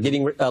 10, after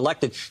getting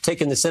elected,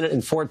 taking the Senate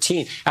in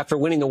 14, after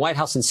winning the White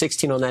House in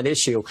 16 on that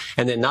issue,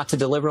 and then not to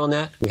deliver on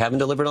that. We haven't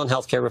delivered on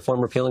health care reform,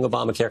 repealing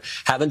Obamacare,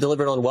 haven't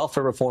delivered on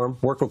welfare reform,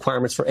 work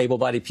requirements for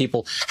able-bodied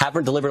people,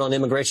 haven't delivered on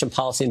immigration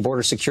policy and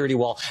border security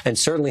wall, and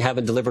certainly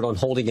haven't delivered on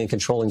holding and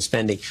controlling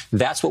spending.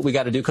 That's what we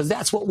got to do, because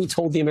that's what we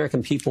told the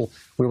American people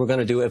we were going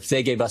to do if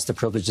they gave us the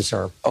privilege to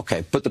serve.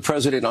 Okay, but the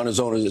president on his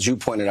own, as you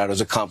pointed out,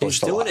 has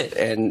accomplished a lot. He's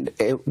doing it.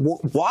 And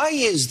why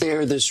is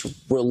there this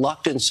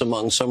reluctance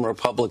among some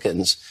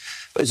Republicans?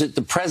 Is it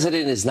the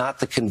president is not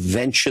the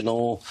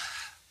conventional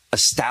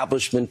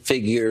establishment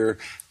figure?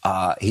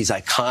 He's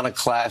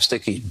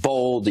iconoclastic. He's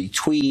bold. He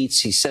tweets.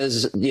 He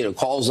says,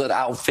 calls it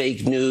out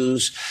fake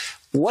news.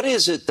 What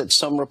is it that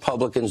some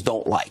Republicans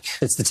don't like?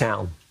 It's the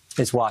town.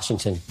 It's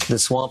Washington. The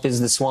swamp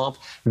is the swamp.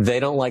 They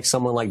don't like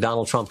someone like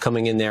Donald Trump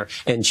coming in there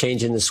and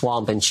changing the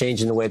swamp and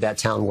changing the way that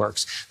town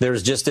works.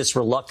 There's just this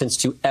reluctance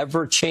to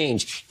ever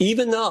change,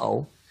 even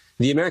though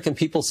the American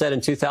people said in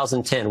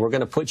 2010, we're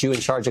going to put you in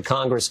charge of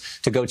Congress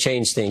to go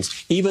change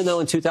things. Even though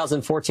in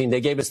 2014,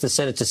 they gave us the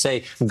Senate to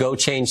say, go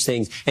change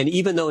things. And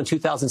even though in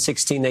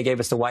 2016, they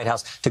gave us the White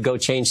House to go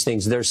change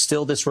things, there's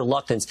still this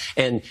reluctance.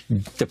 And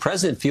the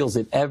president feels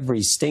it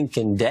every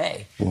stinking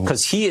day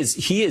because he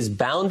is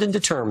bound and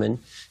determined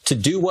to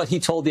do what he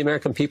told the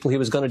American people he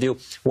was going to do,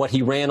 what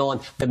he ran on,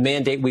 the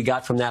mandate we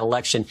got from that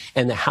election,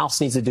 and the House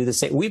needs to do the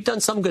same. We've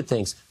done some good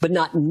things, but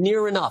not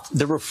near enough.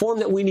 The reform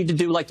that we need to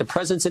do, like the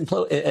president's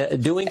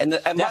doing, and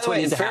by the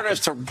way, in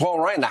fairness to Paul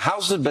Ryan, the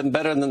House has been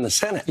better than the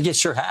Senate. It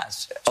sure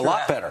has. A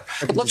lot better.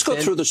 But let's go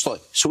through this.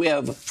 So we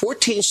have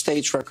 14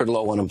 states record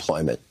low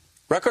unemployment.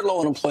 Record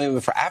low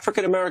unemployment for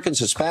African Americans,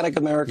 Hispanic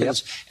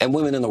Americans, and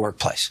women in the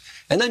workplace.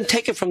 And then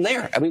take it from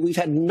there. I mean, we've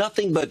had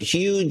nothing but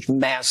huge,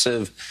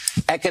 massive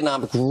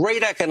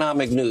great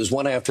economic news,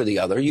 one after the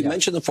other. You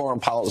mentioned the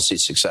foreign policy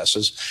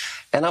successes.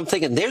 And I'm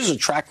thinking there's a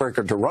track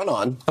record to run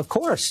on. Of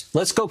course.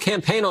 Let's go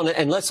campaign on it.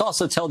 And let's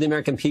also tell the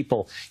American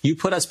people, you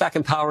put us back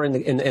in power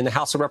in the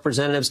House of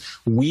Representatives,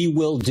 we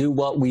will do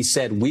what we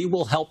said. We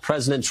will help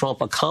President Trump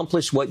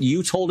accomplish what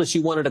you told us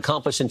you wanted to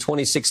accomplish in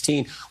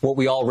 2016, what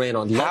we all ran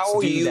on. How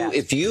are you,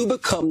 if you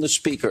become the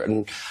Speaker,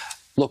 and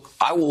look,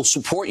 I will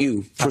support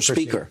you for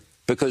Speaker,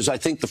 because I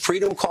think the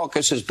Freedom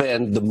Caucus has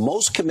been the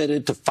most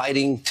committed to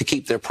fighting to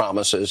keep their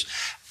promises.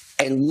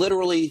 and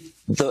literally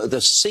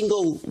the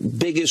single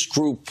biggest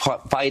group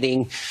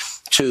fighting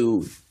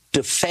to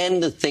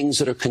defend the things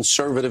that are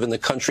conservative in the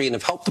country and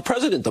have helped the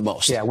president the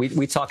most. Yeah,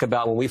 we talk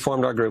about, when we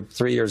formed our group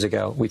 3 years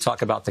ago, we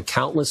talk about the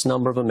countless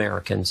number of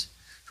Americans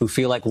who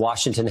feel like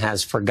Washington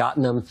has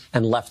forgotten them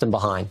and left them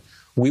behind.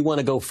 We want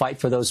to go fight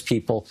for those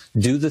people,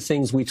 do the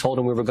things we told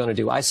them we were going to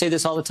do. I say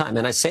this all the time,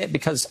 and I say it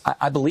because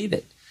I believe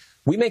it.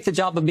 We make the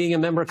job of being a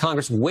member of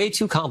Congress way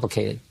too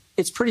complicated.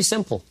 It's pretty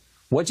simple.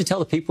 What'd you tell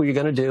the people you're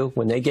going to do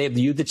when they gave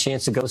you the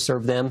chance to go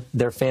serve them,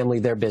 their family,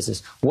 their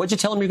business? What'd you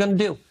tell them you're going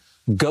to do?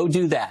 Go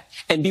do that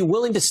and be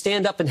willing to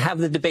stand up and have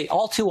the debate.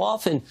 All too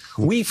often,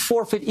 we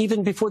forfeit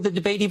even before the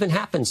debate even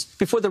happens,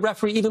 before the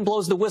referee even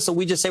blows the whistle.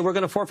 We just say we're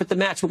going to forfeit the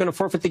match. We're going to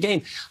forfeit the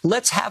game.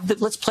 Let's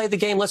play the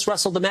game. Let's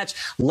wrestle the match.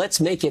 Let's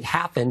make it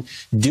happen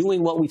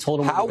doing what we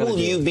told them we were going to do. How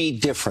will you be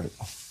different?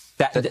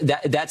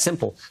 That's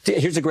simple.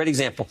 Here's a great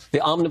example.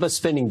 The omnibus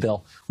spending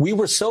bill. We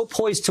were so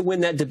poised to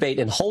win that debate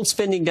and hold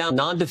spending down,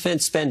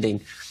 non-defense spending,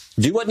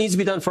 do what needs to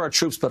be done for our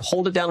troops, but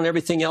hold it down on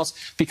everything else,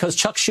 because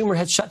Chuck Schumer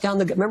had shut down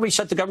remember he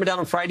shut the government down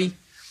on Friday?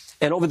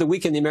 And over the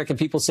weekend, the American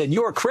people said,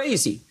 you're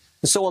crazy.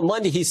 And so on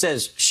Monday, he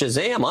says,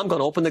 Shazam, I'm going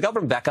to open the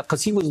government back up,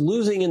 because he was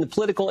losing in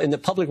the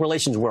public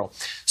relations world.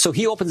 So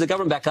he opens the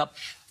government back up.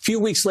 A few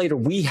weeks later,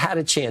 we had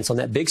a chance on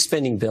that big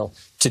spending bill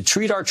to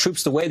treat our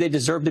troops the way they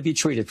deserve to be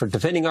treated for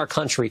defending our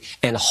country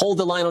and hold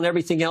the line on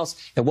everything else.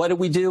 And what did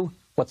we do?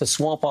 What the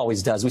swamp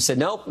always does. We said,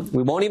 nope,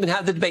 we won't even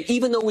have the debate,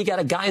 even though we got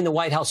a guy in the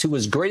White House who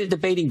was great at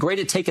debating, great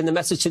at taking the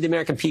message to the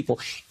American people.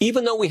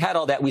 Even though we had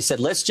all that, we said,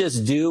 let's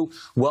just do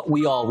what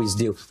we always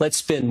do. Let's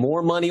spend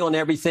more money on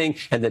everything,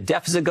 and the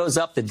deficit goes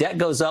up, the debt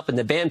goes up, and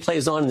the band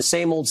plays on, and the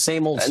same old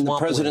swamp. And the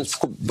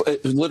president's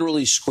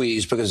literally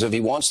squeezed, because if he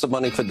wants the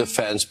money for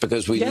defense,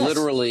 because we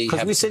literally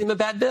because we sent him a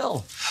bad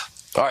bill.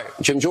 All right,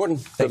 Jim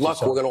Jordan, good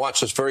luck. We're going to watch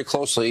this very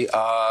closely.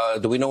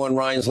 Do we know when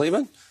Ryan's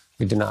leaving?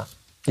 We do not.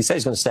 He said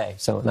he's going to stay,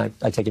 so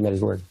I take him at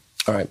his word.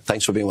 All right.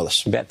 Thanks for being with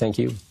us. You bet. Thank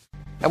you.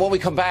 And when we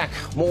come back,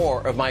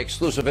 more of my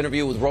exclusive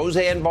interview with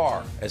Roseanne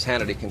Barr as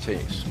Hannity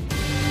continues.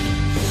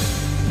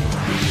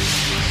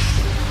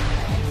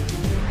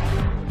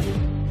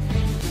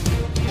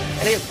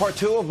 And here's part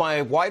two of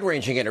my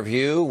wide-ranging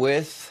interview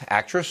with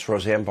actress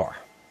Roseanne Barr.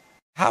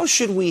 How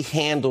should we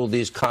handle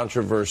these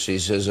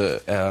controversies as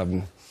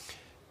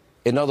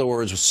in other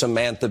words,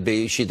 Samantha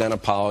Bee, she then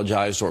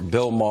apologized, or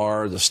Bill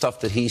Maher, the stuff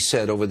that he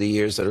said over the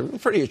years that are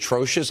pretty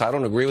atrocious. I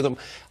don't agree with him.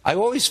 I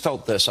always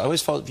felt this. I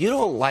always felt if you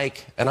don't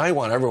like, and I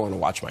want everyone to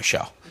watch my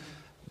show,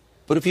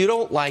 but if you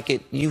don't like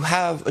it, you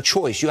have a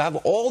choice. You have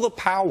all the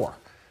power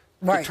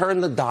to turn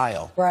the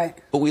dial. Right.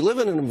 But we live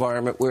in an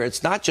environment where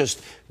it's not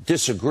just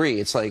disagree.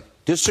 It's like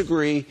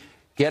disagree,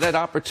 get an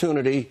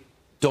opportunity,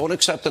 don't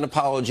accept an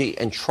apology,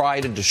 and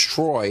try to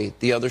destroy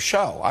the other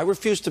show. I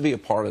refuse to be a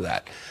part of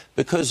that,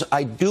 because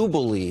I do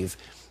believe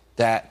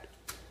that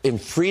in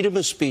freedom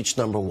of speech,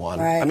 number one,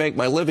 I make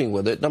my living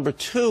with it. Number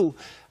two,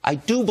 I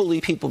do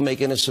believe people make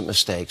innocent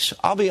mistakes.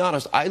 I'll be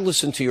honest, I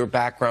listened to your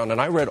background,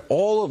 and I read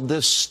all of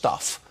this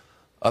stuff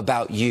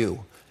about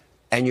you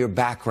and your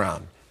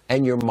background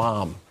and your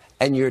mom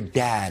and your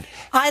dad.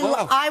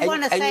 I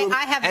want to say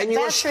I have the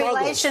best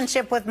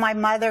relationship with my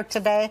mother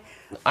today.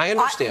 I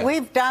understand.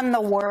 We've done the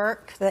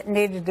work that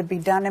needed to be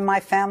done in my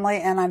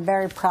family, and I'm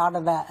very proud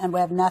of that. And we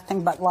have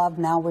nothing but love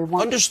now. We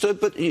want understood,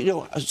 but you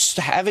know,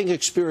 having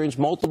experienced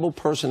multiple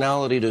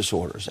personality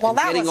disorders, well, and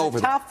that getting was over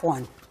a tough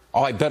one.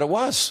 Oh, I bet it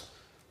was.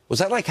 Was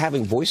that like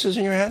having voices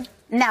in your head?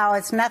 No,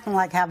 it's nothing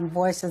like having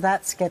voices.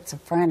 That's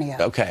schizophrenia.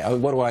 Okay,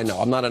 what do I know?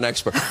 I'm not an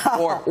expert.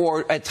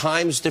 or at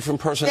times different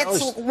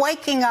personalities. It's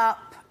waking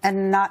up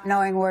and not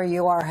knowing where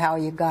you are, how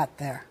you got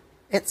there.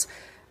 It's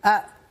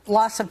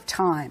loss of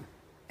time.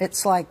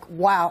 It's like,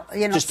 wow,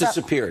 you know. Just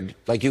disappeared.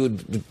 Like you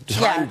would,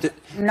 and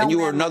you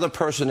were another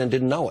person and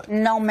didn't know it.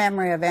 No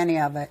memory of any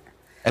of it.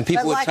 And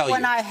people would tell you.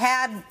 When I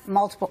had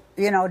multiple,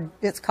 you know,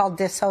 it's called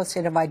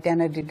dissociative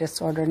identity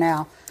disorder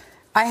now.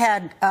 I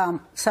had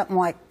something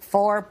like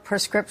 4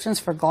 prescriptions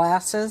for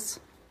glasses.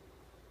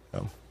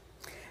 Oh.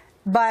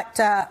 But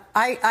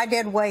I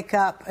did wake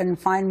up and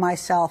find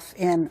myself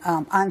in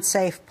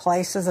unsafe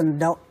places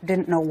and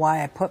didn't know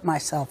why I put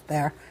myself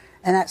there.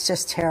 And that's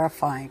just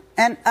terrifying.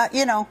 And,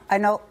 you know, I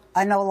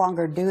no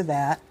longer do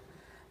that.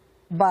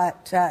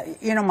 But,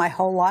 you know, my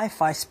whole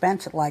life I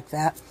spent it like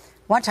that.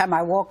 One time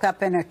I woke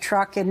up in a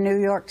truck in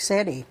New York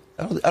City.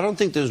 I don't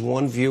think there's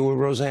one viewer,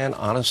 Roseanne,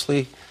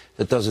 honestly,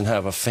 that doesn't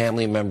have a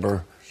family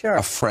member,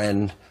 a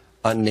friend,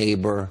 a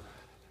neighbor.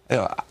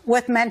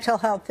 With mental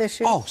health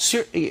issues? Oh,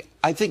 seriously,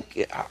 I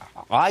think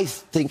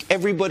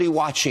everybody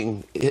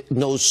watching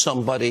knows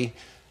somebody.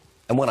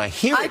 And when I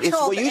hear it, it's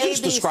what you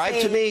just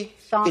described to me.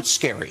 Sean, it's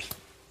scary.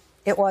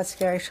 It was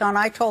scary. Sean,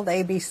 I told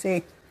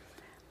ABC,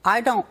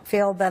 I don't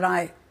feel that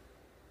I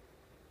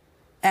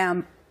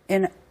am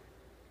in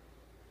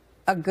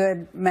a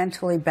good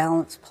mentally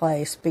balanced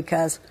place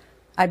because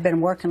I'd been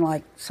working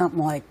like something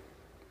like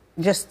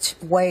just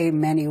way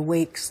many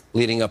weeks.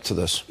 Leading up to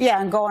this.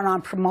 Yeah, and going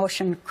on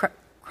promotion,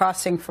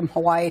 crossing from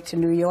Hawaii to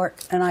New York,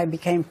 and I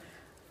became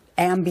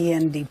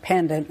Ambien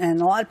dependent,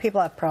 and a lot of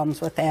people have problems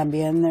with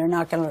Ambien. They're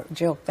not going to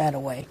joke that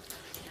away.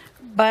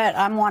 But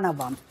I'm one of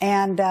them.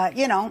 And,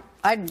 you know,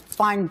 I'd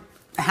find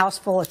a house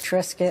full of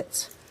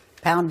Triscuits,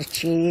 pound of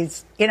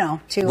cheese, you know.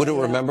 Wouldn't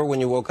remember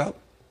when you woke up?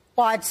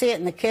 Well, I'd see it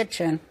in the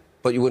kitchen.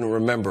 But you wouldn't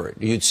remember it.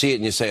 You'd see it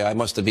and you say, I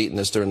must have eaten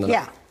this during the night.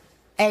 Yeah.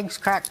 Eggs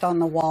cracked on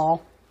the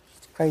wall.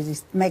 It's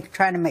crazy.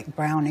 Trying to make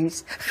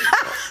brownies.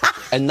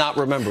 And not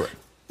remember it?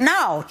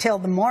 No, till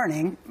the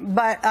morning.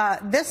 But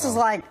this is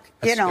like,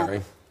 you know,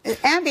 scary.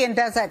 Ambien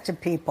does that to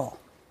people.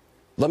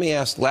 Let me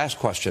ask last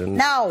question.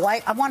 No,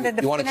 I wanted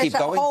to finish a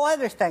whole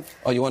other thing.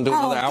 Oh, you want to do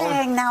another hour? Oh,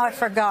 dang, now I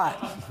forgot.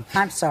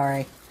 I'm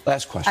sorry.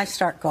 Last question. I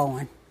start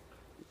going.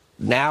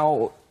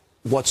 Now,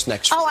 what's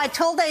next? Oh, I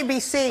told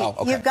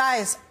ABC, you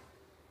guys,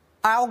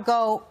 I'll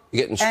go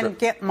and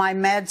get my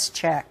meds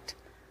checked.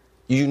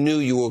 You knew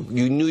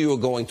you were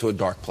going to a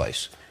dark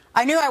place.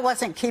 I knew I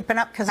wasn't keeping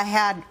up because I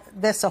had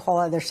this a whole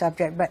other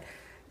subject, but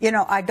you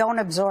know, I don't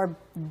absorb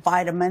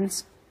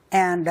vitamins,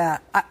 and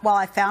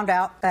I found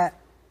out that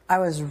I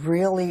was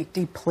really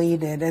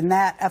depleted, and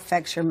that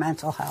affects your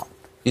mental health.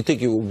 You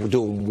think you were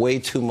doing way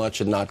too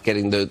much and not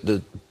getting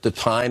the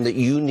time that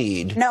you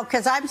need? No,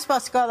 because I'm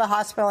supposed to go to the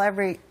hospital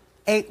every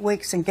 8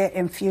 weeks and get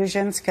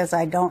infusions because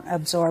I don't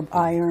absorb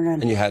iron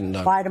and you hadn't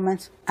done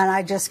vitamins. And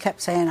I just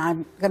kept saying,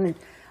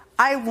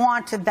 I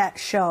wanted that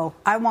show.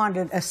 I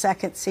wanted a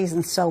second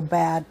season so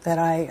bad that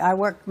I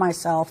worked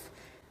myself,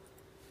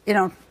 you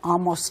know,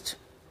 almost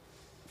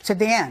to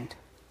the end.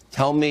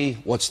 Tell me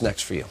what's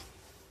next for you.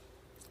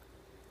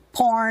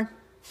 Porn.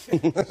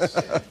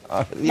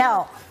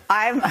 No,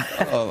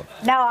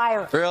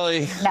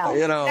 Really? No,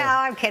 you know, no,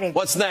 I'm kidding.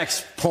 What's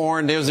next?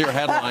 Porn. There's your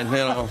headline. You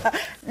know.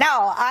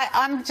 No,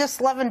 I'm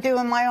just loving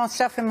doing my own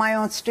stuff in my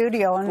own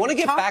studio and want to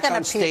get back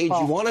on stage?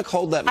 You want to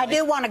hold that mic? I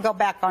do want to go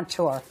back on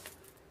tour.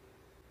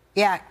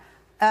 Yeah,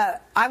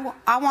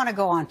 I want to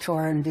go on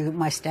tour and do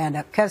my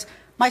stand-up because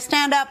my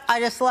stand-up, I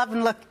just love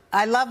and look.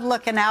 I love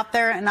looking out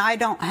there, and I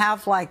don't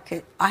have I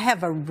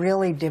have a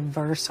really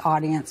diverse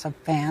audience of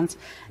fans,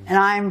 and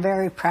I'm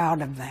very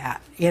proud of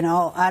that. You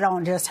know, I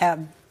don't just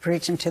have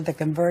preaching to the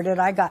converted.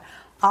 I got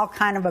all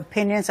kind of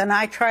opinions, and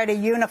I try to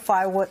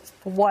unify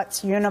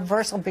what's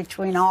universal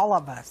between all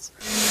of us.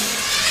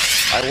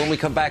 All right, when we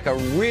come back, a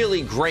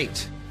really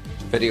great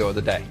video of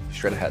the day.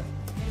 Straight ahead.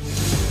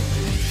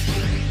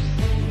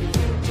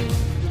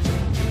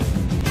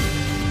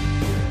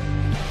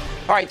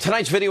 All right,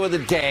 tonight's video of the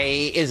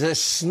day is a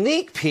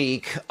sneak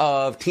peek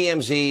of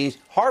TMZ's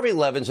Harvey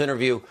Levin's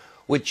interview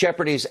with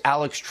Jeopardy's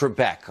Alex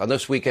Trebek on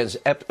this weekend's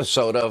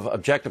episode of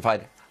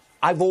Objectified.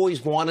 I've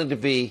always wanted to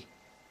be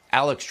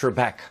Alex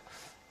Trebek.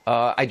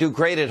 I do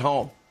great at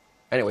home.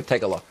 Anyway,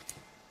 take a look.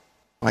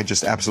 I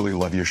just absolutely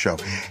love your show.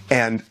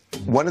 And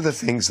one of the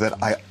things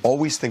that I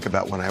always think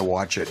about when I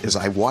watch it is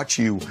I watch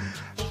you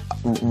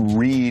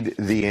read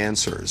the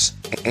answers,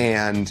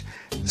 and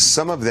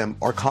some of them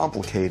are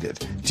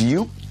complicated. Do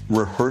you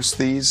rehearse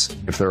these?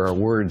 If there are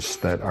words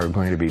that are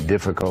going to be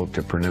difficult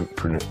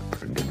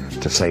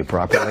to say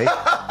properly,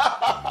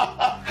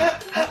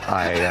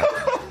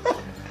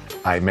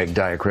 I make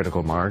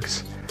diacritical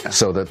marks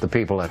so that the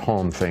people at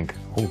home think,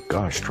 oh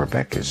gosh,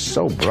 Trebek is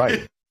so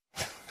bright.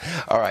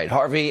 All right,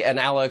 Harvey and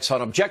Alex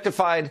on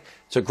Objectified.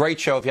 It's a great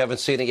show if you haven't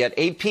seen it yet.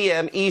 8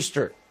 p.m.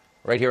 Eastern,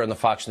 right here on the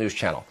Fox News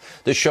Channel.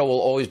 This show will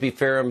always be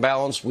fair and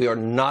balanced. We are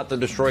not the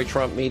Destroy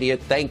Trump media.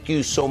 Thank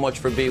you so much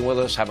for being with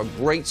us. Have a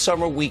great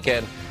summer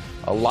weekend.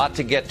 A lot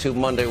to get to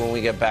Monday when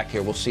we get back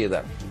here. We'll see you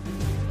then.